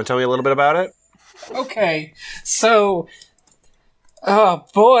 5. You want to tell me a little bit about it? Okay, so... Oh,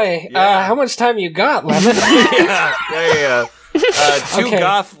 boy. Yeah. How much time you got, Lemon? Yeah. Two Okay.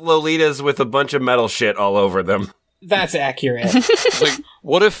 goth Lolitas with a bunch of metal shit all over them. That's accurate. Like,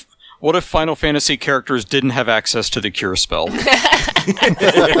 what if Final Fantasy characters didn't have access to the cure spell?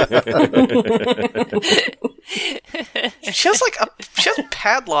 She has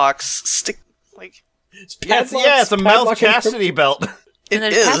padlocks stick, like... It's a mouth chastity belt. And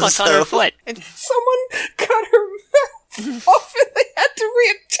there's is, padlocks on her though. foot. Someone cut her mouth off and they had to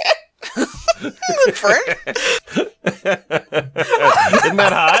reattach. Frank? Isn't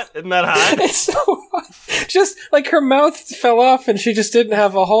that hot? It's so hot. Just like her mouth fell off and she just didn't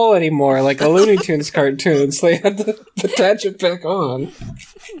have a hole anymore, like a Looney Tunes cartoon, so they had to attach it back on.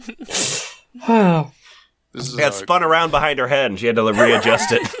 This is, It spun around behind her head and she had to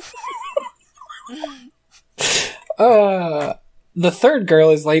readjust it. The third girl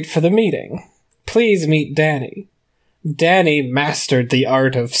is late for the meeting. Please meet Danny. Danny mastered the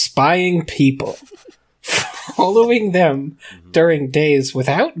art of spying people, following them during days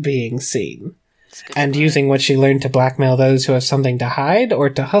without being seen, and using what she learned to blackmail those who have something to hide or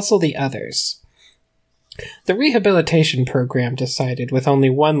to hustle the others. The rehabilitation program decided with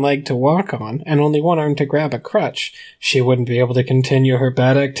only one leg to walk on and only one arm to grab a crutch, she wouldn't be able to continue her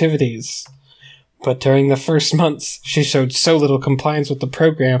bad activities. But during the first months, she showed so little compliance with the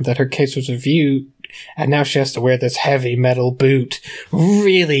program that her case was reviewed, and now she has to wear this heavy metal boot,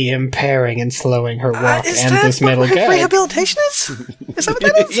 really impairing and slowing her walk and this metal gag. Rehabilitation is? Is that what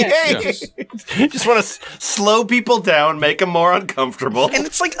that is? Yeah. Just want to slow people down, make them more uncomfortable. And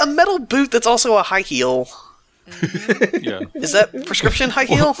it's like a metal boot that's also a high heel. yeah. Is that prescription high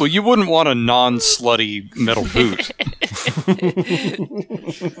heel? Well, you wouldn't want a non-slutty metal boot.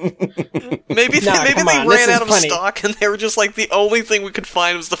 Maybe they come on, ran this out is of plenty. stock and they were just like, the only thing we could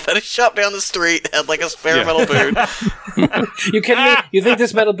find was the fetish shop down the street had like a spare metal boot. You kidding me? You think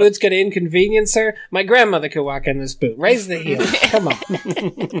this metal boot's gonna inconvenience her? My grandmother could walk in this boot. Raise the heel. Come on.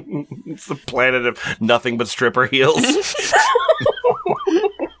 It's the planet of nothing but stripper heels.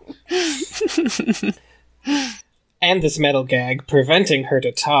 And this metal gag, preventing her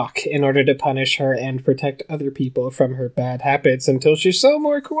to talk in order to punish her and protect other people from her bad habits until she saw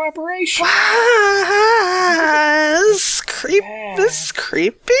more cooperation. This is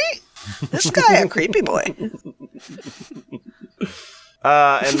creepy. This guy a creepy boy.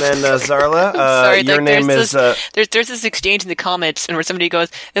 And then Zarla, Sorry, your like, name is... there's this exchange in the comments and where somebody goes,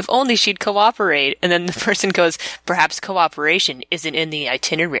 if only she'd cooperate, and then the person goes, perhaps cooperation isn't in the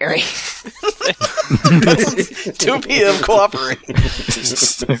itinerary. 2 p.m. cooperate.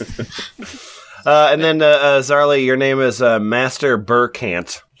 and then Zarla, your name is Master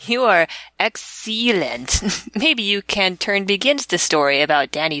Burkant. You are excellent. Maybe you can begins the story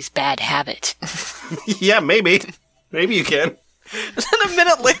about Danny's bad habit. Yeah, maybe. Maybe you can. And then a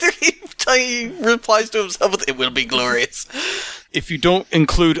minute later, he replies to himself with, "It will be glorious." If you don't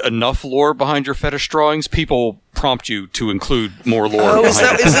include enough lore behind your fetish drawings, people prompt you to include more lore. Oh, is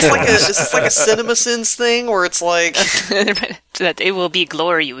behind this like a CinemaSins thing where it's like That it will be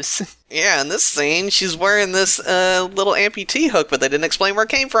glorious. yeah, in this scene, she's wearing this little amputee hook, but they didn't explain where it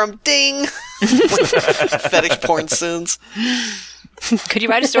came from. Ding! Fetish porn sins. Could you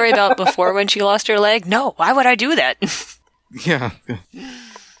write a story about before when she lost her leg? No, why would I do that? Yeah.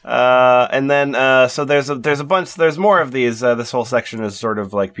 And then, so there's a bunch, there's more of these, this whole section is sort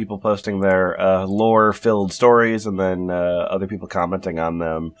of like people posting their, lore-filled stories and then, other people commenting on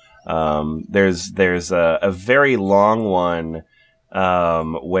them. There's a very long one,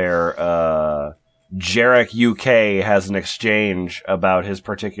 where, Jarek UK has an exchange about his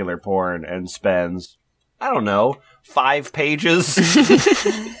particular porn and spends, I don't know, 5 pages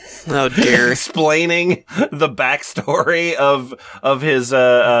Oh dear. explaining the backstory of his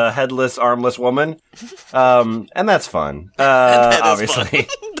headless, armless woman, and that's fun. That is Obviously,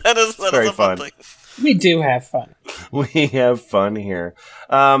 fun. that is very a fun fun. thing. We do have fun. We have fun here,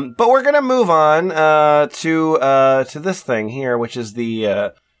 but we're gonna move on to this thing here, which is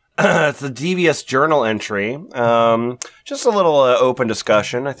the. It's the devious journal entry. Just a little open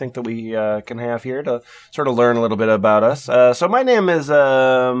discussion I think that we can have here to sort of learn a little bit about us. So my name is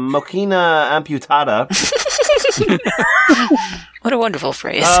Mokina Amputada. What a wonderful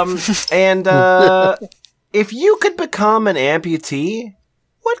phrase. And if you could become an amputee,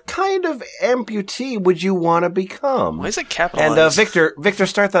 what kind of amputee would you want to become? Why is it capitalized? And Victor,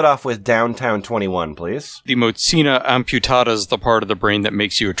 start that off with Downtown 21, please. The Mocina amputada is the part of the brain that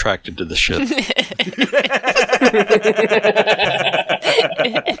makes you attracted to the shit.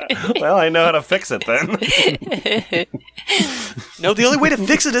 Well, I know how to fix it then. No, the only way to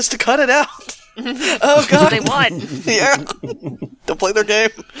fix it is to cut it out. Oh That's what god. they want. Yeah. Don't play their game.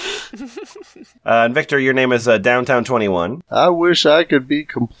 And Victor, your name is Downtown 21. I wish I could be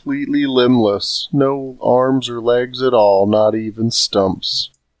completely limbless. No arms or legs at all, not even stumps.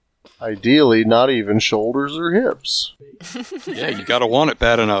 Ideally, not even shoulders or hips. Yeah, you gotta want it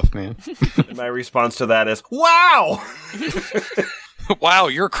bad enough, man. And my response to that is, wow! Wow,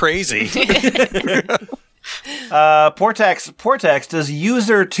 you're crazy. Portex, does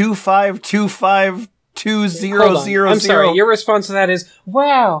user 252520000... Hold on. I'm sorry, your response to that is,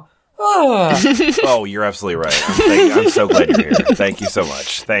 wow. Oh, you're absolutely right. I'm so glad you're here. Thank you so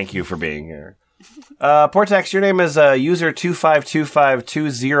much. Thank you for being here. Portex, your name is user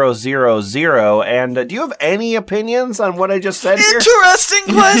 252520000, and do you have any opinions on what I just said here?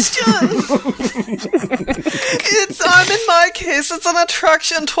 Interesting question. In my case, it's an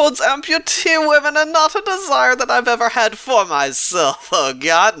attraction towards amputee women and not a desire that I've ever had for myself. Oh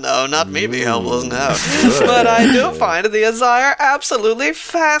god, no, not me be helpless, no. But I do find the desire absolutely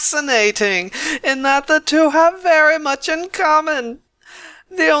fascinating, in that the two have very much in common.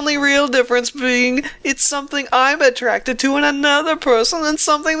 The only real difference being it's something I'm attracted to in another person and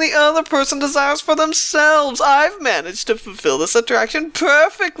something the other person desires for themselves. I've managed to fulfill this attraction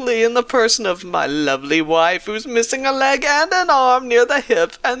perfectly in the person of my lovely wife, who's missing a leg and an arm near the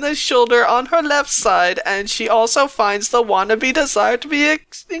hip and the shoulder on her left side, and she also finds the wannabe desire to be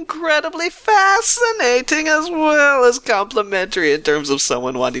incredibly fascinating as well as complimentary in terms of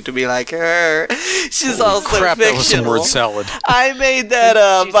someone wanting to be like her. She's also Crap, fictional. that was some word salad. I made that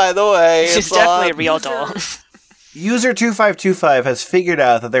up, by the way. She's It's definitely a on- real doll. User 2525 has figured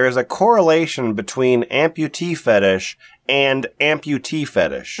out that there is a correlation between amputee fetish and amputee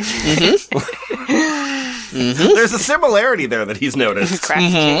fetish. There's a similarity there that he's noticed. Crack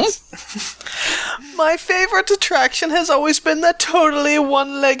kids. My favorite attraction has always been the totally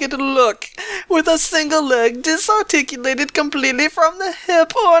one-legged look, with a single leg disarticulated completely from the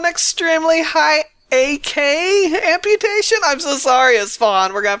hip or an extremely high AK amputation? I'm so sorry,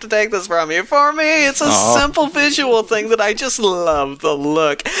 Spawn. We're gonna have to take this from you. For me, it's a simple visual thing that I just love the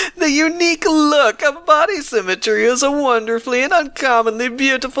look. The unique look of body symmetry is a wonderfully and uncommonly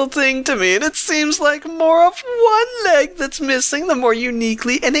beautiful thing to me, and it seems like more of one leg that's missing, the more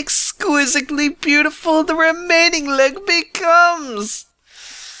uniquely and exquisitely beautiful the remaining leg becomes.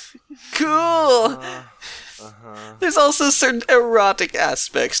 Cool. There's also certain erotic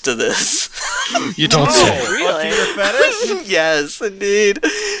aspects to this. You don't say. Really? Your fetish? Yes, indeed.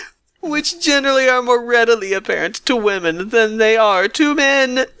 Which generally are more readily apparent to women than they are to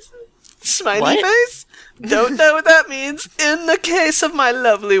men. Smiley What? face? Don't know what that means. In the case of my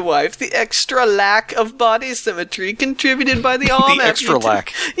lovely wife, the extra lack of body symmetry contributed by the arm The extra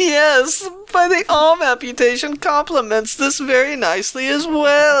lack. Yes, by the arm amputation complements this very nicely as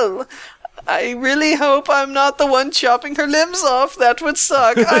well. I really hope I'm not the one chopping her limbs off. That would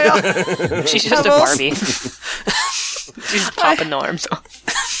suck. She's just a Barbie. She's popping the arms off.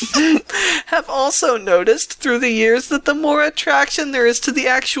 Have also noticed through the years that the more attraction there is to the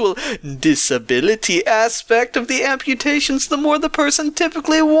actual disability aspect of the amputations, the more the person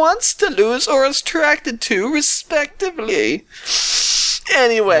typically wants to lose or is attracted to, respectively.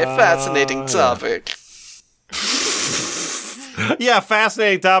 Anyway, fascinating topic. Yeah,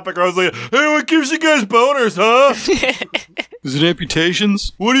 fascinating topic. I was like, hey, what gives you guys boners, huh? Is it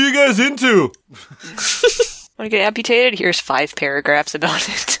amputations? What are you guys into? Want to get amputated? Here's 5 paragraphs about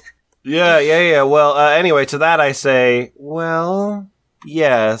it. Yeah. Well, anyway, to that I say, well,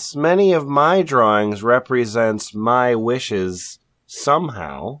 yes, many of my drawings represents my wishes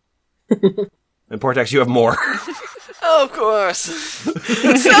somehow. And Portex, you have more. Of course.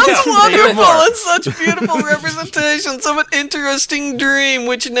 Sounds wonderful and such beautiful representations of an interesting dream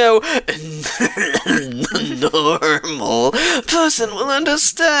which no normal person will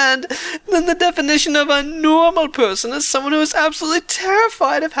understand. Then the definition of a normal person is someone who is absolutely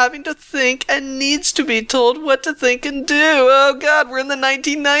terrified of having to think and needs to be told what to think and do. Oh god, we're in the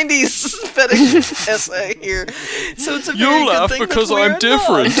 1990s fetish essay here. So it's a very You good laugh thing because that we're I'm not.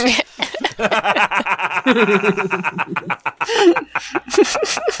 different.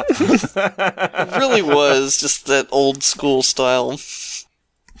 It really was just that old school style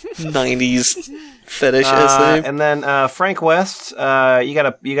 90s fetish essay. And then Frank West, you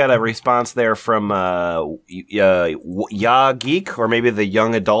got a response there from Ya Geek, or maybe the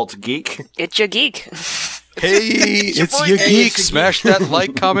Young Adult Geek. It's your geek. Hey, it's your geek. Smash that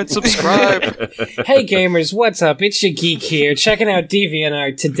like, comment, subscribe. Hey gamers, what's up? It's your geek here, checking out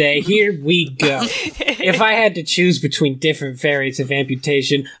DeviantArt today. Here we go. If I had to choose between different variants of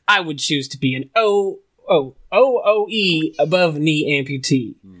amputation, I would choose to be an OOE above knee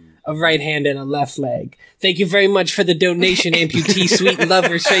amputee. A right hand and a left leg. Thank you very much for the donation, amputee sweet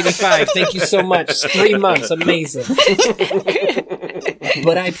lovers 85. Thank you so much. 3 months, amazing.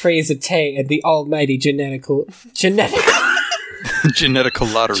 But I praise Ate and the almighty genetical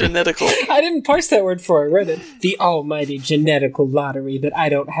Genetical lottery. Genetical. I didn't parse that word before I read it. The almighty genetical lottery that I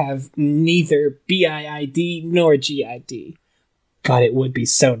don't have neither BIID nor GID. God, it would be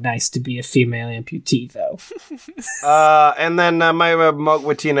so nice to be a female amputee, though. And then my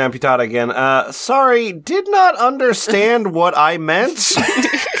Mogwatina Amputada again. Sorry, did not understand what I meant.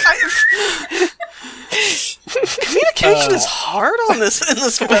 Communication is hard on this in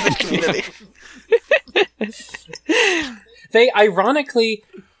this fetish community. They ironically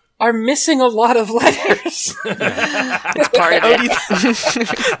are missing a lot of letters. It's part of it.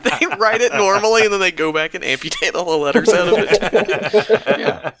 They write it normally and then they go back and amputate all the letters out of it.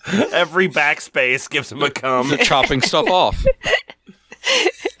 Yeah. Every backspace gives him a cum. They're chopping stuff off.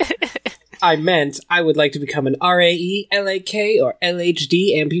 I meant I would like to become an RAE, LAK, or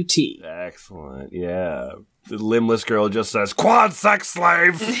LHD amputee. Excellent, yeah. The limbless girl just says, quad sex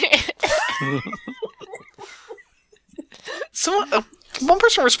slave! So, one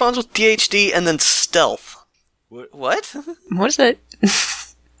person responds with DHD and then stealth. What? What is that?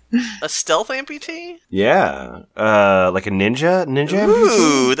 A stealth amputee? Yeah. Like a ninja? Ninja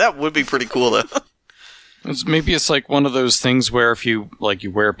amputee? Ooh, that would be pretty cool though. Maybe it's like one of those things where if you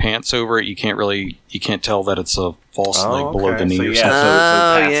wear pants over it, you can't tell that it's a false leg below the knee So, or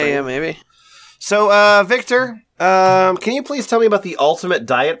yeah, something. Yeah, maybe. So, Victor, can you please tell me about the ultimate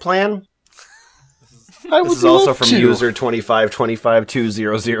diet plan? This is also from user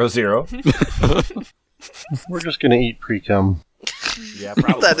 252520000. We're just gonna eat pre-cum. Yeah,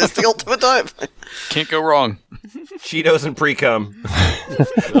 probably. That is the ultimate diet. Can't go wrong. Cheetos and pre-cum.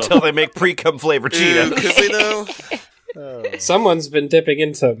 Until they make pre-cum flavored Cheetos. Could we though? Someone's been dipping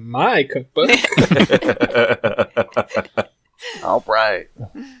into my cookbook. All right.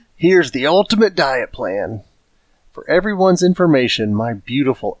 Here's the ultimate diet plan. For everyone's information, my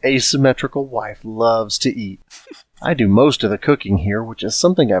beautiful asymmetrical wife loves to eat. I do most of the cooking here, which is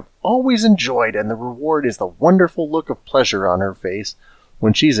something I've always enjoyed, and the reward is the wonderful look of pleasure on her face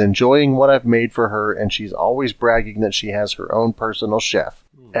when she's enjoying what I've made for her, and she's always bragging that she has her own personal chef.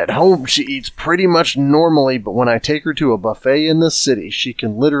 At home, she eats pretty much normally, but when I take her to a buffet in the city, she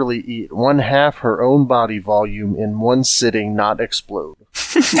can literally eat 1/2 her own body volume in one sitting, not explode.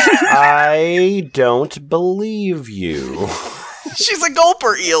 I don't believe you. She's a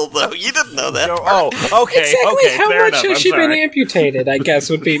gulper eel, though. You didn't know that. Okay. Exactly Okay. how Fair much enough. has I'm she been sorry. amputated, I guess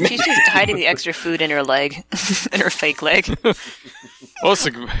would be... She's just hiding the extra food in her leg, in her fake leg. Well, it's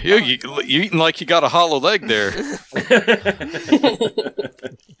like, you eating like you got a hollow leg there.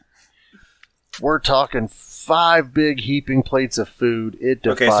 We're talking 5 big heaping plates of food. It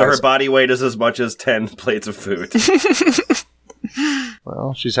defies... Okay, so her body weight is as much as 10 plates of food.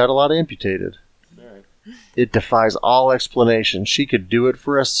 Well, she's had a lot amputated. It defies all explanation. She could do it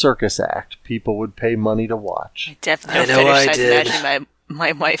for a circus act. People would pay money to watch. Definitely I know I fetish. did. Imagine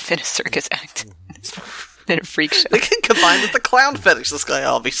my wife in a circus act. In a freak show. They can combine with the clown fetish this guy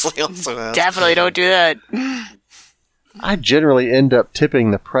obviously also has. Definitely don't do that. I generally end up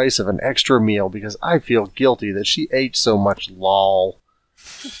tipping the price of an extra meal because I feel guilty that she ate so much lol.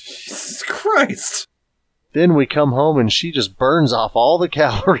 Jesus Christ. Then we come home and she just burns off all the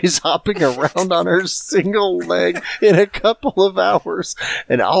calories hopping around on her single leg in a couple of hours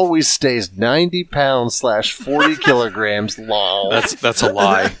and always stays 90 pounds / 40 kilograms lol. That's a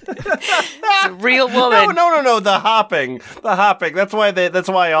lie. It's a real woman. No. The hopping. That's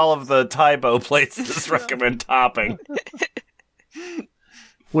why all of the Taibo places recommend hopping.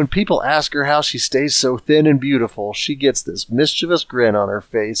 When people ask her how she stays so thin and beautiful, she gets this mischievous grin on her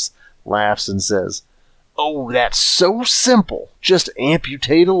face, laughs, and says, "Oh, that's so simple. Just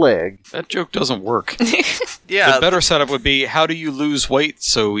amputate a leg." That joke doesn't work. Yeah. The better setup would be, how do you lose weight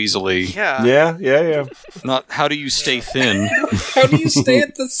so easily? Yeah. Yeah. Not, how do you stay thin? How do you stay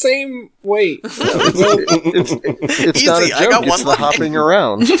at the same weight? It's not a Easy, joke, I got it's one the leg. hopping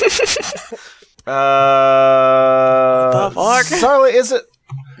around.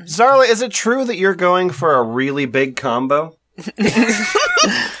 Zarla, is it true that you're going for a really big combo?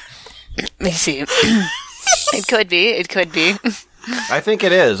 Let me see. It could be. I think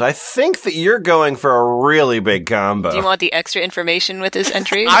it is. I think that you're going for a really big combo. Do you want the extra information with this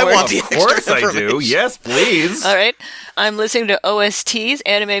entry? I Or- want the Of course extra I do. information. Yes, please. All right. I'm listening to OSTs,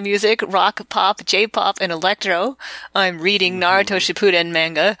 anime music, rock, pop, J-pop, and electro. I'm reading Naruto Shippuden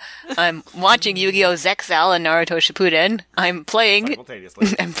manga. I'm watching Yu-Gi-Oh! Zexal and Naruto Shippuden. I'm playing Simultaneously.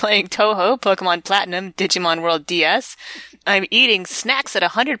 Toho, Pokemon Platinum, Digimon World DS. I'm eating snacks at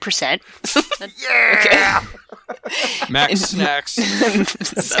 100%. Yeah! Max snacks.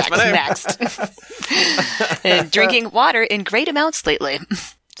 Snacks. And drinking water in great amounts lately.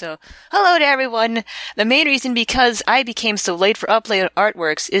 So, hello to everyone. The main reason because I became so late for upload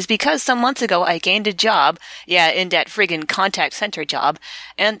artworks is because some months ago I gained a job. Yeah, in that friggin' contact center job.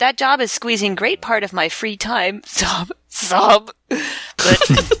 And that job is squeezing great part of my free time. Sob. But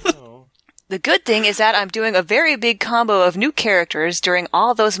the good thing is that I'm doing a very big combo of new characters during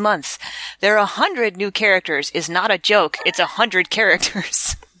all those months. There are 100 new characters is not a joke. It's 100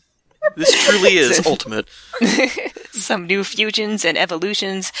 characters. This truly is ultimate. Some new fusions and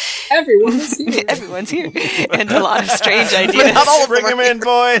evolutions. Everyone's here. Everyone's here. And a lot of strange ideas. Not all of Bring them them in,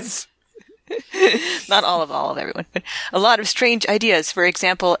 boys. Not all of everyone, but a lot of strange ideas. For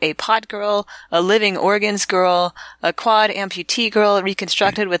example, a pot girl, a living organs girl, a quad amputee girl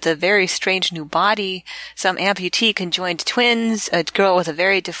reconstructed with a very strange new body, some amputee conjoined twins, a girl with a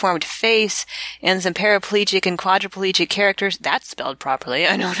very deformed face, and some paraplegic and quadriplegic characters. That's spelled properly,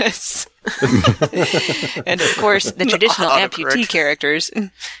 I notice. And of course, the traditional amputee characters.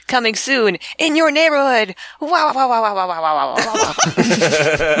 Coming soon in your neighborhood. Wow, wow, wow, wow, wow, wow, wow, wow,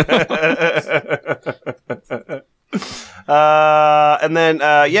 wow. And then,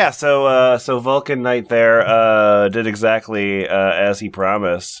 so Vulcan Knight there did exactly as he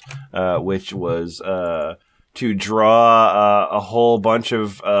promised, which was to draw a whole bunch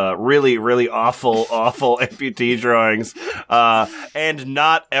of really, really awful amputee drawings, and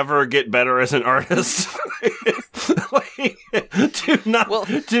not ever get better as an artist.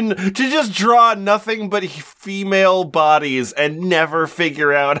 To just draw nothing but female bodies and never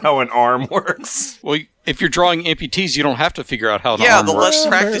figure out how an arm works. Well, if you're drawing amputees, you don't have to figure out how to Yeah, arm the works. less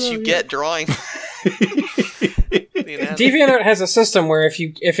practice you get drawing. DeviantArt has a system where if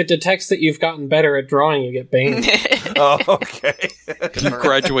it detects that you've gotten better at drawing, you get banned. Oh, okay. You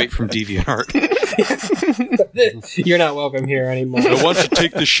graduate from DeviantArt. You're not welcome here anymore. I want you to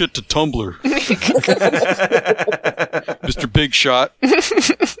take this shit to Tumblr. Mr. Big Shot.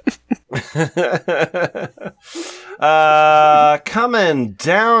 Coming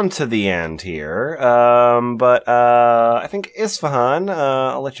down to the end here, but I think Isfahan,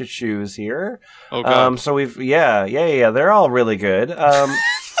 I'll let you choose here. Oh, God. So they're all really good.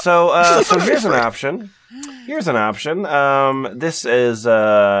 So here's an option. This is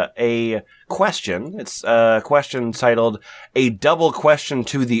a question. It's a question titled "A Double Question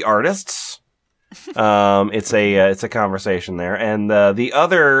to the Artists." It's a conversation there, and the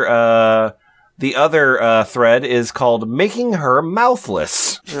other thread is called "Making Her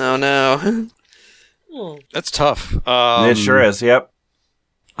Mouthless." Oh no. That's tough. It sure is. Yep.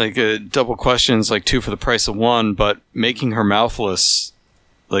 Like double questions, like 2 for the price of 1. But making her mouthless,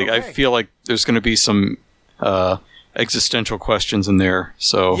 like I feel like there's going to be some existential questions in there.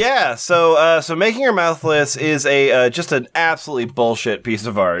 So yeah, so making her mouthless is a just an absolutely bullshit piece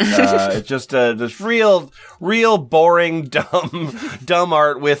of art. It's just this real boring dumb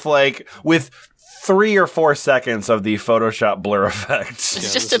art with 3 or 4 seconds of the Photoshop blur effect.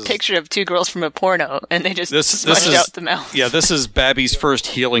 It's just a picture of 2 girls from a porno, and they just smudged out the mouth. Yeah, this is Babby's first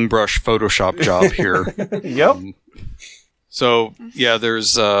healing brush Photoshop job here. Yep. So yeah,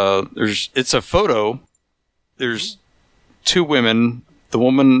 there's it's a photo. There's 2 women. The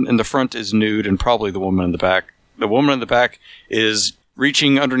woman in the front is nude, and probably the woman in the back. The woman in the back is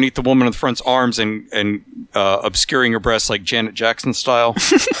reaching underneath the woman in the front's arms and obscuring her breasts like Janet Jackson style.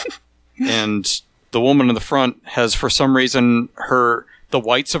 And the woman in the front has, for some reason, the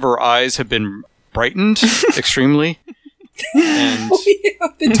whites of her eyes have been brightened extremely, and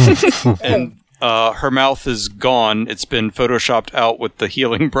her mouth is gone. It's been photoshopped out with the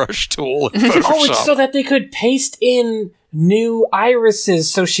healing brush tool in Photoshop. Oh, it's so that they could paste in new irises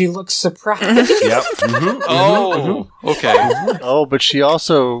so she looks surprised. Yep. Okay. Oh, but she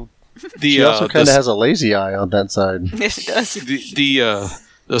also kind of has a lazy eye on that side. Yes, it does.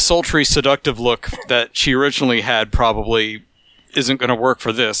 The sultry, seductive look that she originally had probably isn't going to work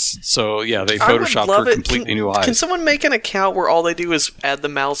for this. So, yeah, they photoshopped her completely new eyes. Can someone make an account where all they do is add the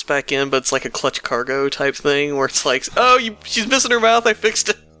mouths back in, but it's like a Clutch Cargo type thing, where it's like, she's missing her mouth, I fixed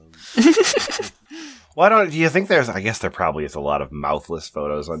it. Do you think I guess there probably is a lot of mouthless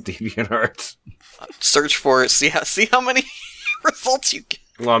photos on DeviantArt. Search for it, see how many results you get.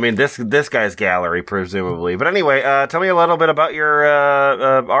 Well, I mean, this guy's gallery, presumably. But anyway, tell me a little bit about your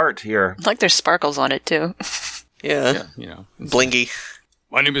art here. Like there's sparkles on it, too. Yeah. Blingy.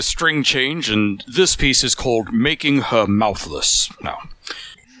 My name is String Change, and this piece is called Making Her Mouthless. Now,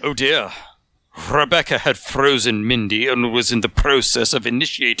 oh dear. Rebecca had frozen Mindy and was in the process of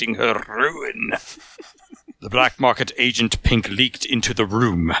initiating her ruin. The black market agent Pink leaked into the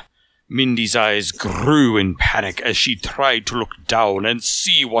room. Mindy's eyes grew in panic as she tried to look down and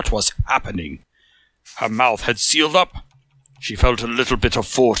see what was happening. Her mouth had sealed up. She felt a little bit of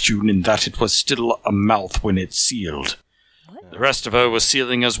fortune in that it was still a mouth when it sealed. The rest of her was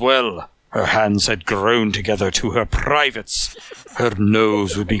sealing as well. Her hands had grown together to her privates. Her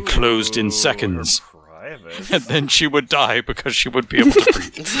nose would be closed in seconds. And then she would die because she would be able to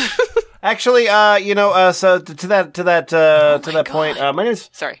breathe. Actually, so to that point, my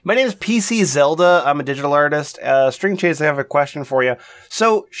name is PC Zelda. I'm a digital artist. String Chase, I have a question for you.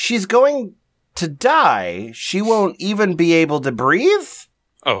 So she's going to die. She won't even be able to breathe?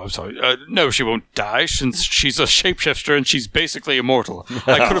 Oh, I'm sorry. No, she won't die, since she's a shapeshifter and she's basically immortal.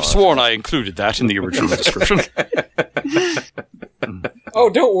 I could have sworn I included that in the original description. Oh,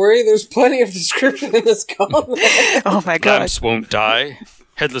 don't worry, there's plenty of description in this column. Oh my god. Lamps won't die.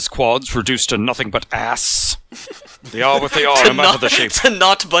 Headless quads reduced to nothing but ass. They are what they are, no matter the shape. To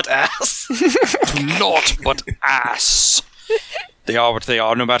not but ass. To not but ass. They are what they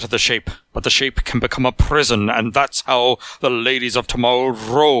are, no matter the shape. But the shape can become a prison, and that's how the ladies of tomorrow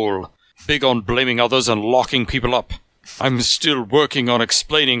roll. Big on blaming others and locking people up. I'm still working on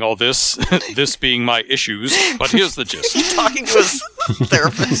explaining all this, this being my issues, but here's the gist. He's talking to his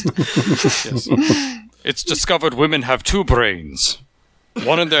therapist. Yes. It's discovered women have 2 brains.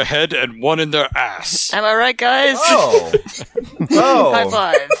 One in their head and one in their ass. Am I right, guys? Oh. High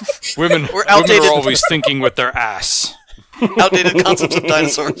five. Women are always thinking with their ass. Outdated concepts of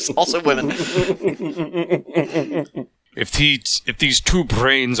dinosaurs. Also women. If these 2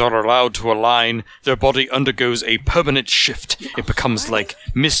 brains are allowed to align, their body undergoes a permanent shift. It becomes like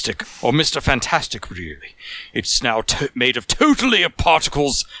Mystic or Mr. Fantastic, really. It's now made of totally of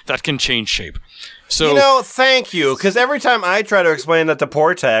particles that can change shape. So, thank you, because every time I try to explain that to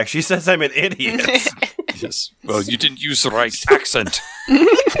Portac, she says I'm an idiot. Yes. Well, you didn't use the right accent.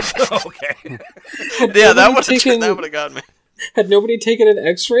 Okay. Yeah, that would have got me. Had nobody taken an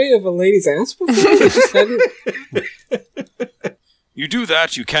x-ray of a lady's ass before? They just hadn't... You do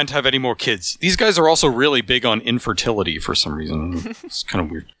that, you can't have any more kids. These guys are also really big on infertility for some reason. It's kind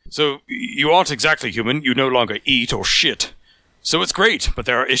of weird. So, you aren't exactly human. You no longer eat or shit. So it's great, but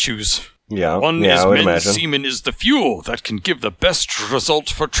there are issues. Yeah, One I is would men's imagine. semen is the fuel that can give the best result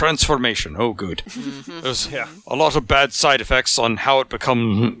for transformation. Oh, good. There's a lot of bad side effects on how it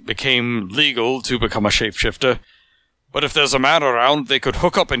became legal to become a shapeshifter. But if there's a man around, they could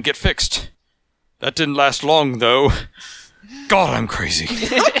hook up and get fixed. That didn't last long, though. God, I'm crazy.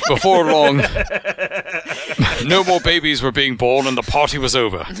 Before long, no more babies were being born and the party was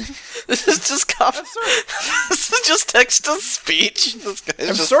over. This is just this is just text-to-speech.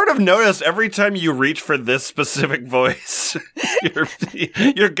 I've sort of noticed every time you reach for this specific voice,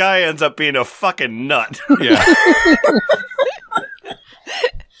 your guy ends up being a fucking nut. Yeah.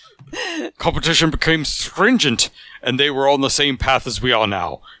 Competition became stringent, and they were on the same path as we are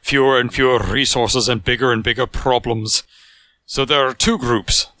now. Fewer and fewer resources and bigger problems. So there are two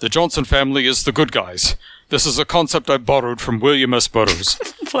groups. The Johnson family is the good guys. This is a concept I borrowed from William S. Burroughs.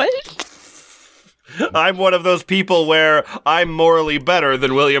 What? I'm one of those people where I'm morally better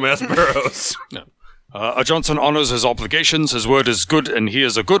than William S. Burroughs. No. A Johnson honors his obligations, his word is good, and he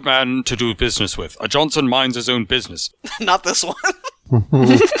is a good man to do business with. A Johnson minds his own business. Not this one.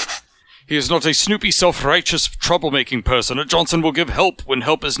 He is not a snoopy, self-righteous, troublemaking person. A Johnson will give help when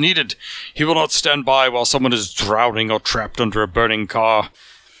help is needed. He will not stand by while someone is drowning or trapped under a burning car.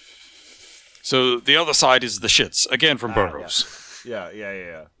 So the other side is the shits, again from Burroughs. Yeah.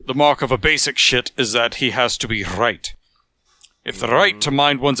 The mark of a basic shit is that he has to be right. If the right to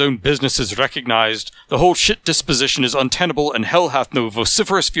mind one's own business is recognized, the whole shit disposition is untenable, and hell hath no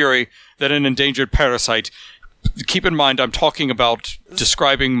vociferous fury that an endangered parasite. Keep in mind, I'm talking about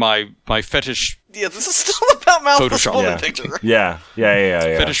describing my fetish. Yeah, this is still about mouthless Photoshop. woman picture. Yeah.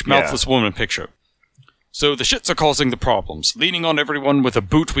 Fetish mouthless woman picture. So the shits are causing the problems, leaning on everyone with a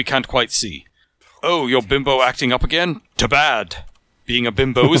boot we can't quite see. Oh, your bimbo acting up again? Too bad. Being a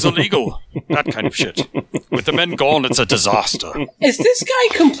bimbo is illegal. That kind of shit. With the men gone, it's a disaster. Is this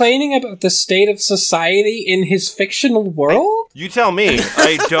guy complaining about the state of society in his fictional world? You tell me.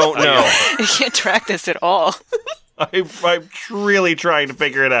 I don't know. I can't track this at all. I'm really trying to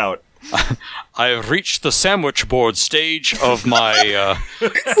figure it out. I have reached the sandwich board stage of my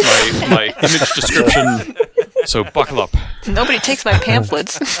my image description, so buckle up. Nobody takes my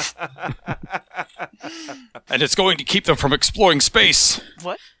pamphlets. And it's going to keep them from exploring space.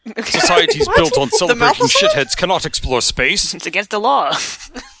 What? Societies built on celebrating mouthless one? shitheads cannot explore space, It's against the law.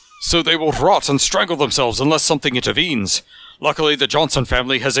 so they will rot and strangle themselves unless something intervenes. Luckily, the Johnson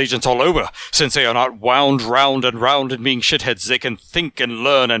family has agents all over. Since they are not wound round and round in being shitheads, they can think and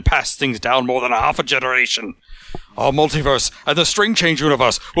learn and pass things down more than half a generation. Our multiverse and the string change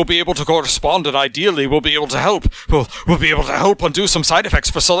universe will be able to correspond, and ideally we'll be able to help. We'll be able to help undo some side effects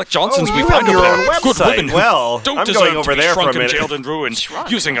for select Johnsons we you find have your over own there. Good website. women who Well, don't I'm deserve going over to be there for a shrunk and minute. jailed and ruined.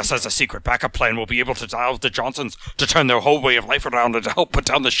 Using us as a secret backup plan, we'll be able to dial the Johnsons to turn their whole way of life around and to help put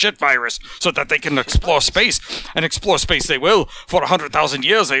down the shit virus so that they can explore space. And explore space they will. For 100,000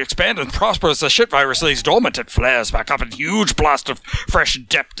 years they expand and prosper as the shit virus lays dormant. It flares back up in a huge blast of fresh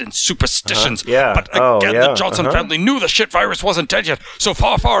depth and superstitions. Yeah. But again, the Johnson family knew the shit virus wasn't dead yet, so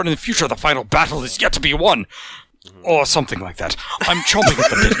far in the future the final battle is yet to be won. Or something like that. I'm chomping at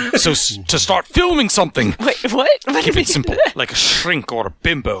the bit. So to start filming something. Wait, what? What Keep did it simple, like a shrink or a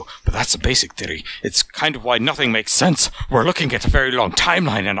bimbo. But that's the basic theory. It's kind of why nothing makes sense. We're looking at a very long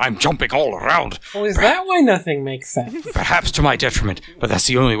timeline, and I'm jumping all around. Oh, is that why nothing makes sense? Perhaps to my detriment, but that's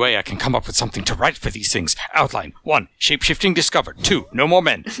the only way I can come up with something to write for these things. Outline. 1. Shape-shifting discovered. 2. No more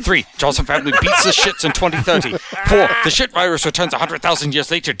men. 3. Johnson family beats the shits in 2030. 4. The shit virus returns 100,000 years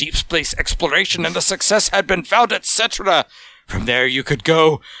later. Deep space exploration and the success had been found, etc. From there you could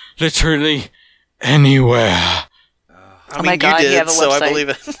go, literally, anywhere. Oh my God, you did, you have a so I website. believe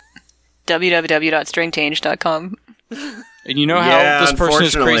it. www.stringchange.com. And you know how Yeah, this person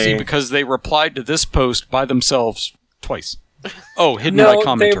is crazy unfortunately. because they replied to this post by themselves twice. Oh, hidden No, by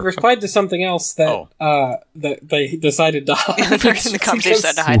they commenter. replied to something else that that they decided to hide. The person in the conversation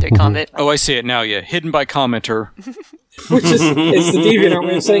had to hide their comment. Oh, I see it now, yeah. Hidden by commenter. Which is the deviant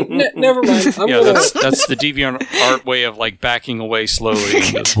way of saying, never mind. I'm Yeah, gonna... that's the deviant art way of, like, backing away slowly.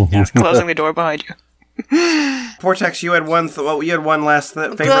 It's closing the door behind you. Vortex, you had one. You had one last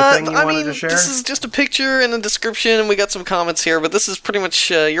favorite thing you wanted to share. This is just a picture and a description, and we got some comments here. But this is pretty much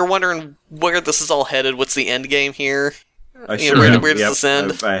you're wondering where this is all headed. What's the end game here? I You know, sure have. where does this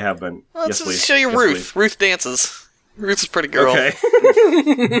end? I have been. Let's Yes, just please. show you Yes, Ruth. Ruth dances. Ruth's a pretty please. girl. Okay.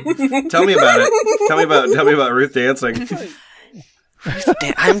 Tell me about it. Tell me about Ruth dancing.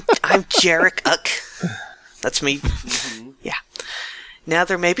 I'm Jarek Uck. That's me. Yeah. Now,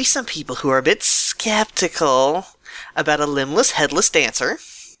 there may be some people who are a bit skeptical about a limbless, headless dancer.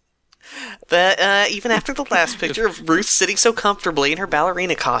 But even after the last picture of Ruth sitting so comfortably in her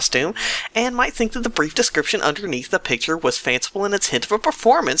ballerina costume, and might think that the brief description underneath the picture was fanciful in its hint of a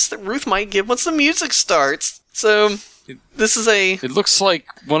performance that Ruth might give once the music starts. So, this is a... It looks like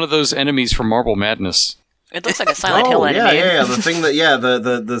one of those enemies from Marble Madness. It looks like a Silent Hill enemy. Yeah. The thing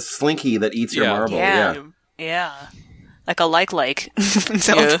that, the slinky that eats your marble. Yeah. Like a like.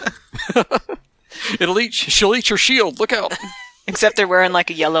 Yeah. She'll eat your shield. Look out. Except they're wearing like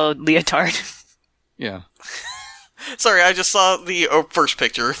a yellow leotard. Yeah. Sorry, I just saw the first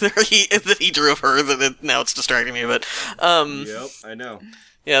picture that he drew of her. Now it's distracting me, but Yep, I know.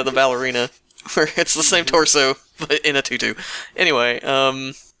 Yeah, the ballerina. Where it's the same torso, but in a tutu. Anyway,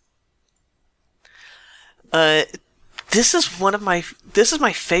 this is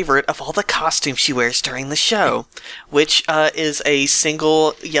my favorite of all the costumes she wears during the show, which is a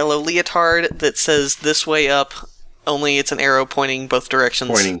single yellow leotard that says "this way up," only it's an arrow pointing both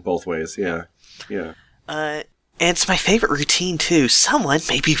directions. Pointing both ways, yeah. And it's my favorite routine, too. Someone,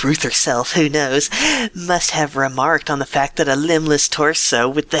 maybe Ruth herself, who knows, must have remarked on the fact that a limbless torso,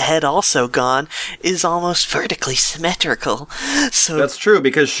 with the head also gone, is almost vertically symmetrical. So that's true,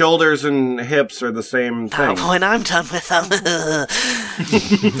 because shoulders and hips are the same thing. When I'm done with them.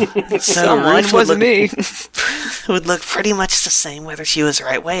 Someone wasn't me. Would look pretty much the same whether she was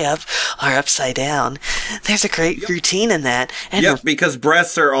right way up or upside down. There's a great routine in that. And yep, because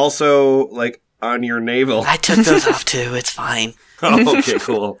breasts are also, like, on your navel. I took those off too, it's fine. Oh, okay,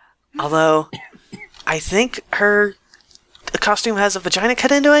 cool. Although, I think her costume has a vagina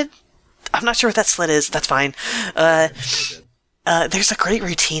cut into it. I'm not sure what that slit is, that's fine. There's a great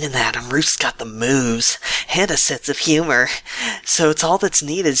routine in that, and Ruth's got the moves, and a sense of humor. So it's all that's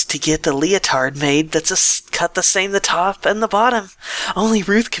needed is to get the leotard made that's cut the same the top and the bottom. Only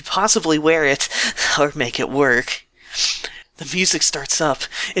Ruth could possibly wear it, or make it work. The music starts up.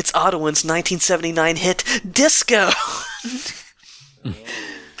 It's Ottawan's 1979 hit, Disco!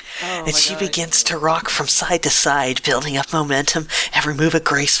 And she begins to rock from side to side, building up momentum and remove a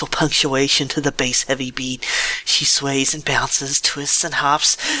graceful punctuation to the bass-heavy beat. She sways and bounces, twists and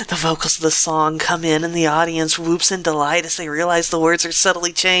hops. The vocals of the song come in and the audience whoops in delight as they realize the words are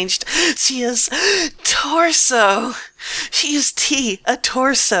subtly changed. She is torso! She is T, a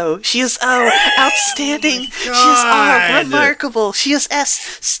torso. She is O, outstanding. She is R, remarkable. She is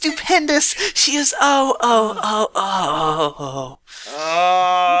S, stupendous. She is O. Oh,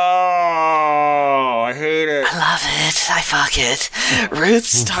 I hate it. I love it. I fuck it. Ruth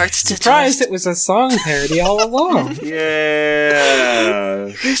starts to Surprised twist. it was a song parody all along. Yeah.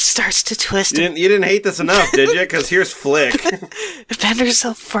 Ruth starts to twist. You didn't hate this enough, did you? Because here's Flick. Bend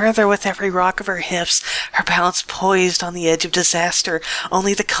herself further with every rock of her hips, her balance poised on the edge of disaster,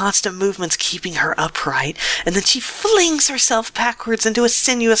 only the constant movements keeping her upright, and then she flings herself backwards into a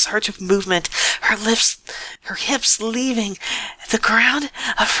sinuous arch of movement, her hips leaving the ground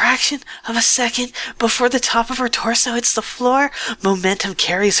a fraction of a second before the top of her torso hits the floor. Momentum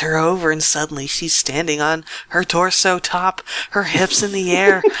carries her over, and suddenly she's standing on her torso top, her hips in the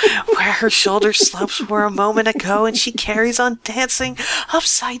air, where her shoulder slopes were a moment ago, and she carries on dancing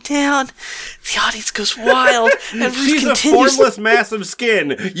upside down. The audience goes wild, and Ruth She's continues. a formless mass of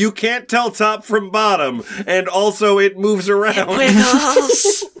skin. You can't tell top from bottom, and also it moves around. It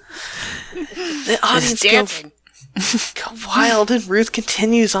wiggles. The audience dancing. Go wild, and Ruth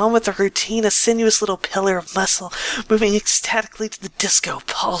continues on with the routine, a sinuous little pillar of muscle, moving ecstatically to the disco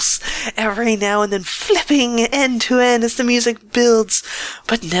pulse, every now and then flipping end to end as the music builds,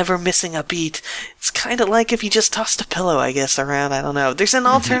 but never missing a beat. It's kind of like if you just tossed a pillow, I guess, around, I don't know. There's an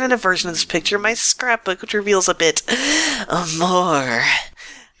alternative version of this picture in my scrapbook, which reveals a bit more,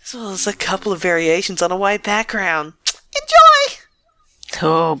 as well as a couple of variations on a white background. Enjoy!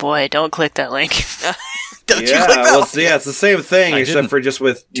 Oh boy, don't click that link. Don't you click that one? It's the same thing, except for just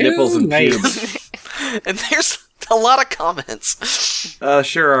with nipples and pubes. and there's a lot of comments.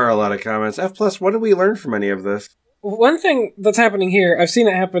 Sure are a lot of comments. F+, what did we learn from any of this? One thing that's happening here, I've seen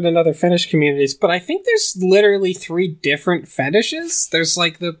it happen in other fetish communities, but I think there's literally 3 different fetishes. There's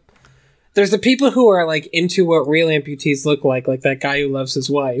the people who are like into what real amputees look like that guy who loves his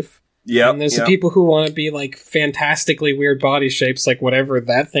wife. Yeah. And there's the people who want to be like fantastically weird body shapes, like whatever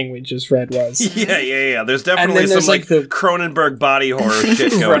that thing we just read was. Yeah. There's definitely some like the Cronenberg body horror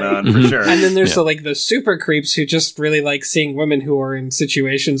shit going on, for sure. And then there's the super creeps who just really like seeing women who are in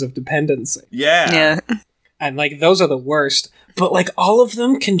situations of dependency. Yeah. And like those are the worst. But like all of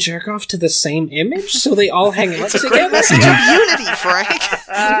them can jerk off to the same image, so they all hang out together. Message of unity, Frank.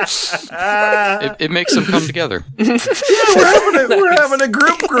 It makes them come together. We're having a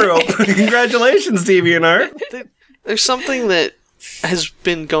group. Congratulations, DeviantArt. There's something that has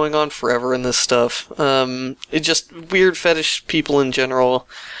been going on forever in this stuff. It just weird fetish people in general.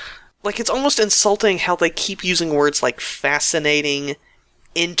 Like, it's almost insulting how they keep using words like fascinating,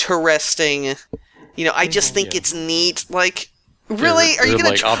 interesting. You know, I just think it's neat. Like, Really? Are you They're gonna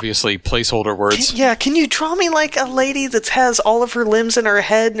like obviously placeholder words? Yeah, can you draw me like a lady that has all of her limbs in her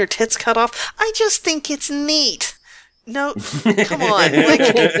head and her tits cut off? I just think it's neat. No, come on. Like,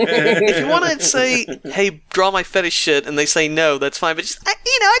 if you want to say, hey, draw my fetish shit, and they say no, that's fine. But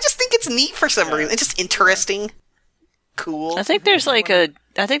I just think it's neat for some reason. It's just interesting. Cool. I think there's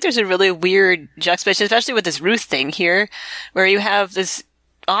a really weird juxtaposition, especially with this Ruth thing here, where you have this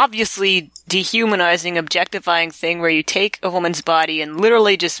obviously dehumanizing, objectifying thing where you take a woman's body and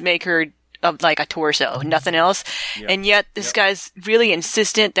literally just make her like a torso, nothing else. Yep. And yet this guy's really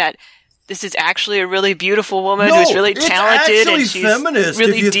insistent that this is actually a really beautiful woman who's really talented and she's feminist,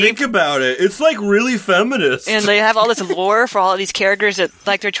 really if you deep. think about it. It's like really feminist. And they have all this lore for all of these characters that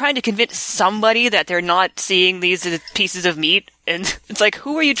like they're trying to convince somebody that they're not seeing these as pieces of meat. And it's like,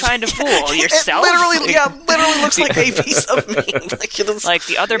 who are you trying to fool? Yourself? It literally looks like a piece of meat. Like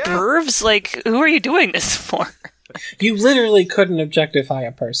the other pervs? Like, who are you doing this for? You literally couldn't objectify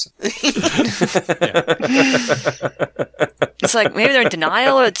a person. It's like, maybe they're in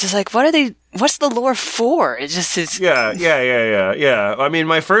denial, or it's just like, what's the lore for? It just is... Yeah. I mean,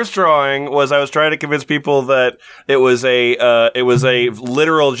 my first drawing was I was trying to convince people that it was a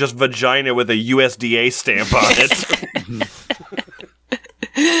literal just vagina with a USDA stamp on it.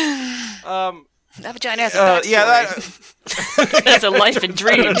 That vagina has a backstory. That's a life and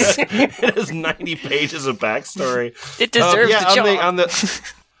dreams. It has 90 pages of backstory. It deserves the job.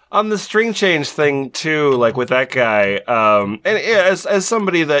 On the string change thing too, like with that guy, and as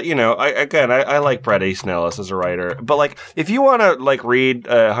somebody that I like Bret Easton Ellis as a writer, but like if you want to like read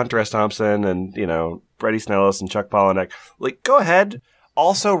Hunter S. Thompson and Bret Easton Ellis and Chuck Palahniuk, like go ahead.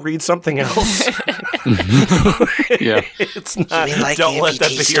 Also, read something else. Yeah, it's not. Like don't let that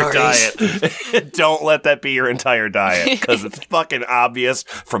be stories? Your diet. Don't let that be your entire diet because it's fucking obvious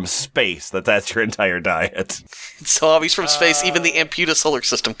from space that that's your entire diet. It's so obvious from space, even the Amputa solar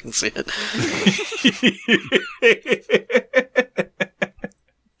system can see it.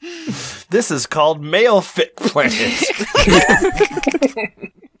 This is called Male Fit Planet.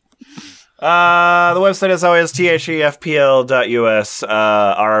 The website is always thefpl.us.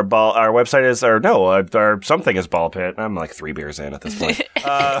 Our website is, our something is Ball Pit. I'm like 3 beers in at this point.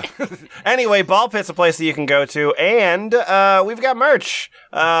 Anyway, Ball Pit's a place that you can go to, and we've got merch.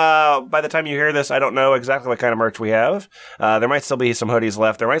 By the time you hear this, I don't know exactly what kind of merch we have. There might still be some hoodies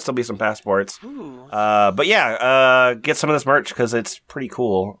left. There might still be some passports. But yeah, get some of this merch because it's pretty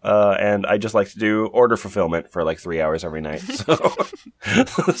cool. And I just like to do order fulfillment for like 3 hours every night.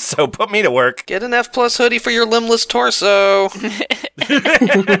 So put me to work. Get an F+ hoodie for your limbless torso. It's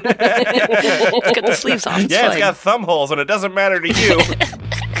got the sleeves off. It's got thumb holes and it doesn't matter to you.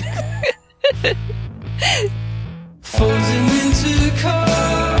 Folding into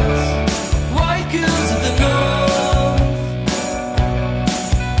cars, white girls of the north,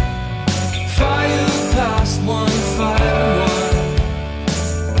 fire past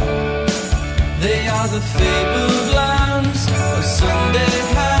 151. They are the fabled lambs of Sunday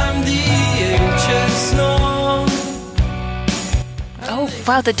ham, the HS Norm. Oh,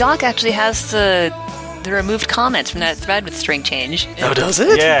 wow, the doc actually has the removed comments from that thread with string change. Oh, does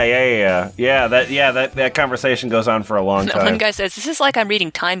it? Yeah. That conversation goes on for a long time. One guy says, "This is like I'm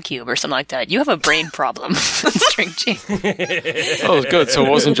reading Time Cube or something like that. You have a brain problem." String change. Oh, good. So it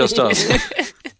wasn't just us.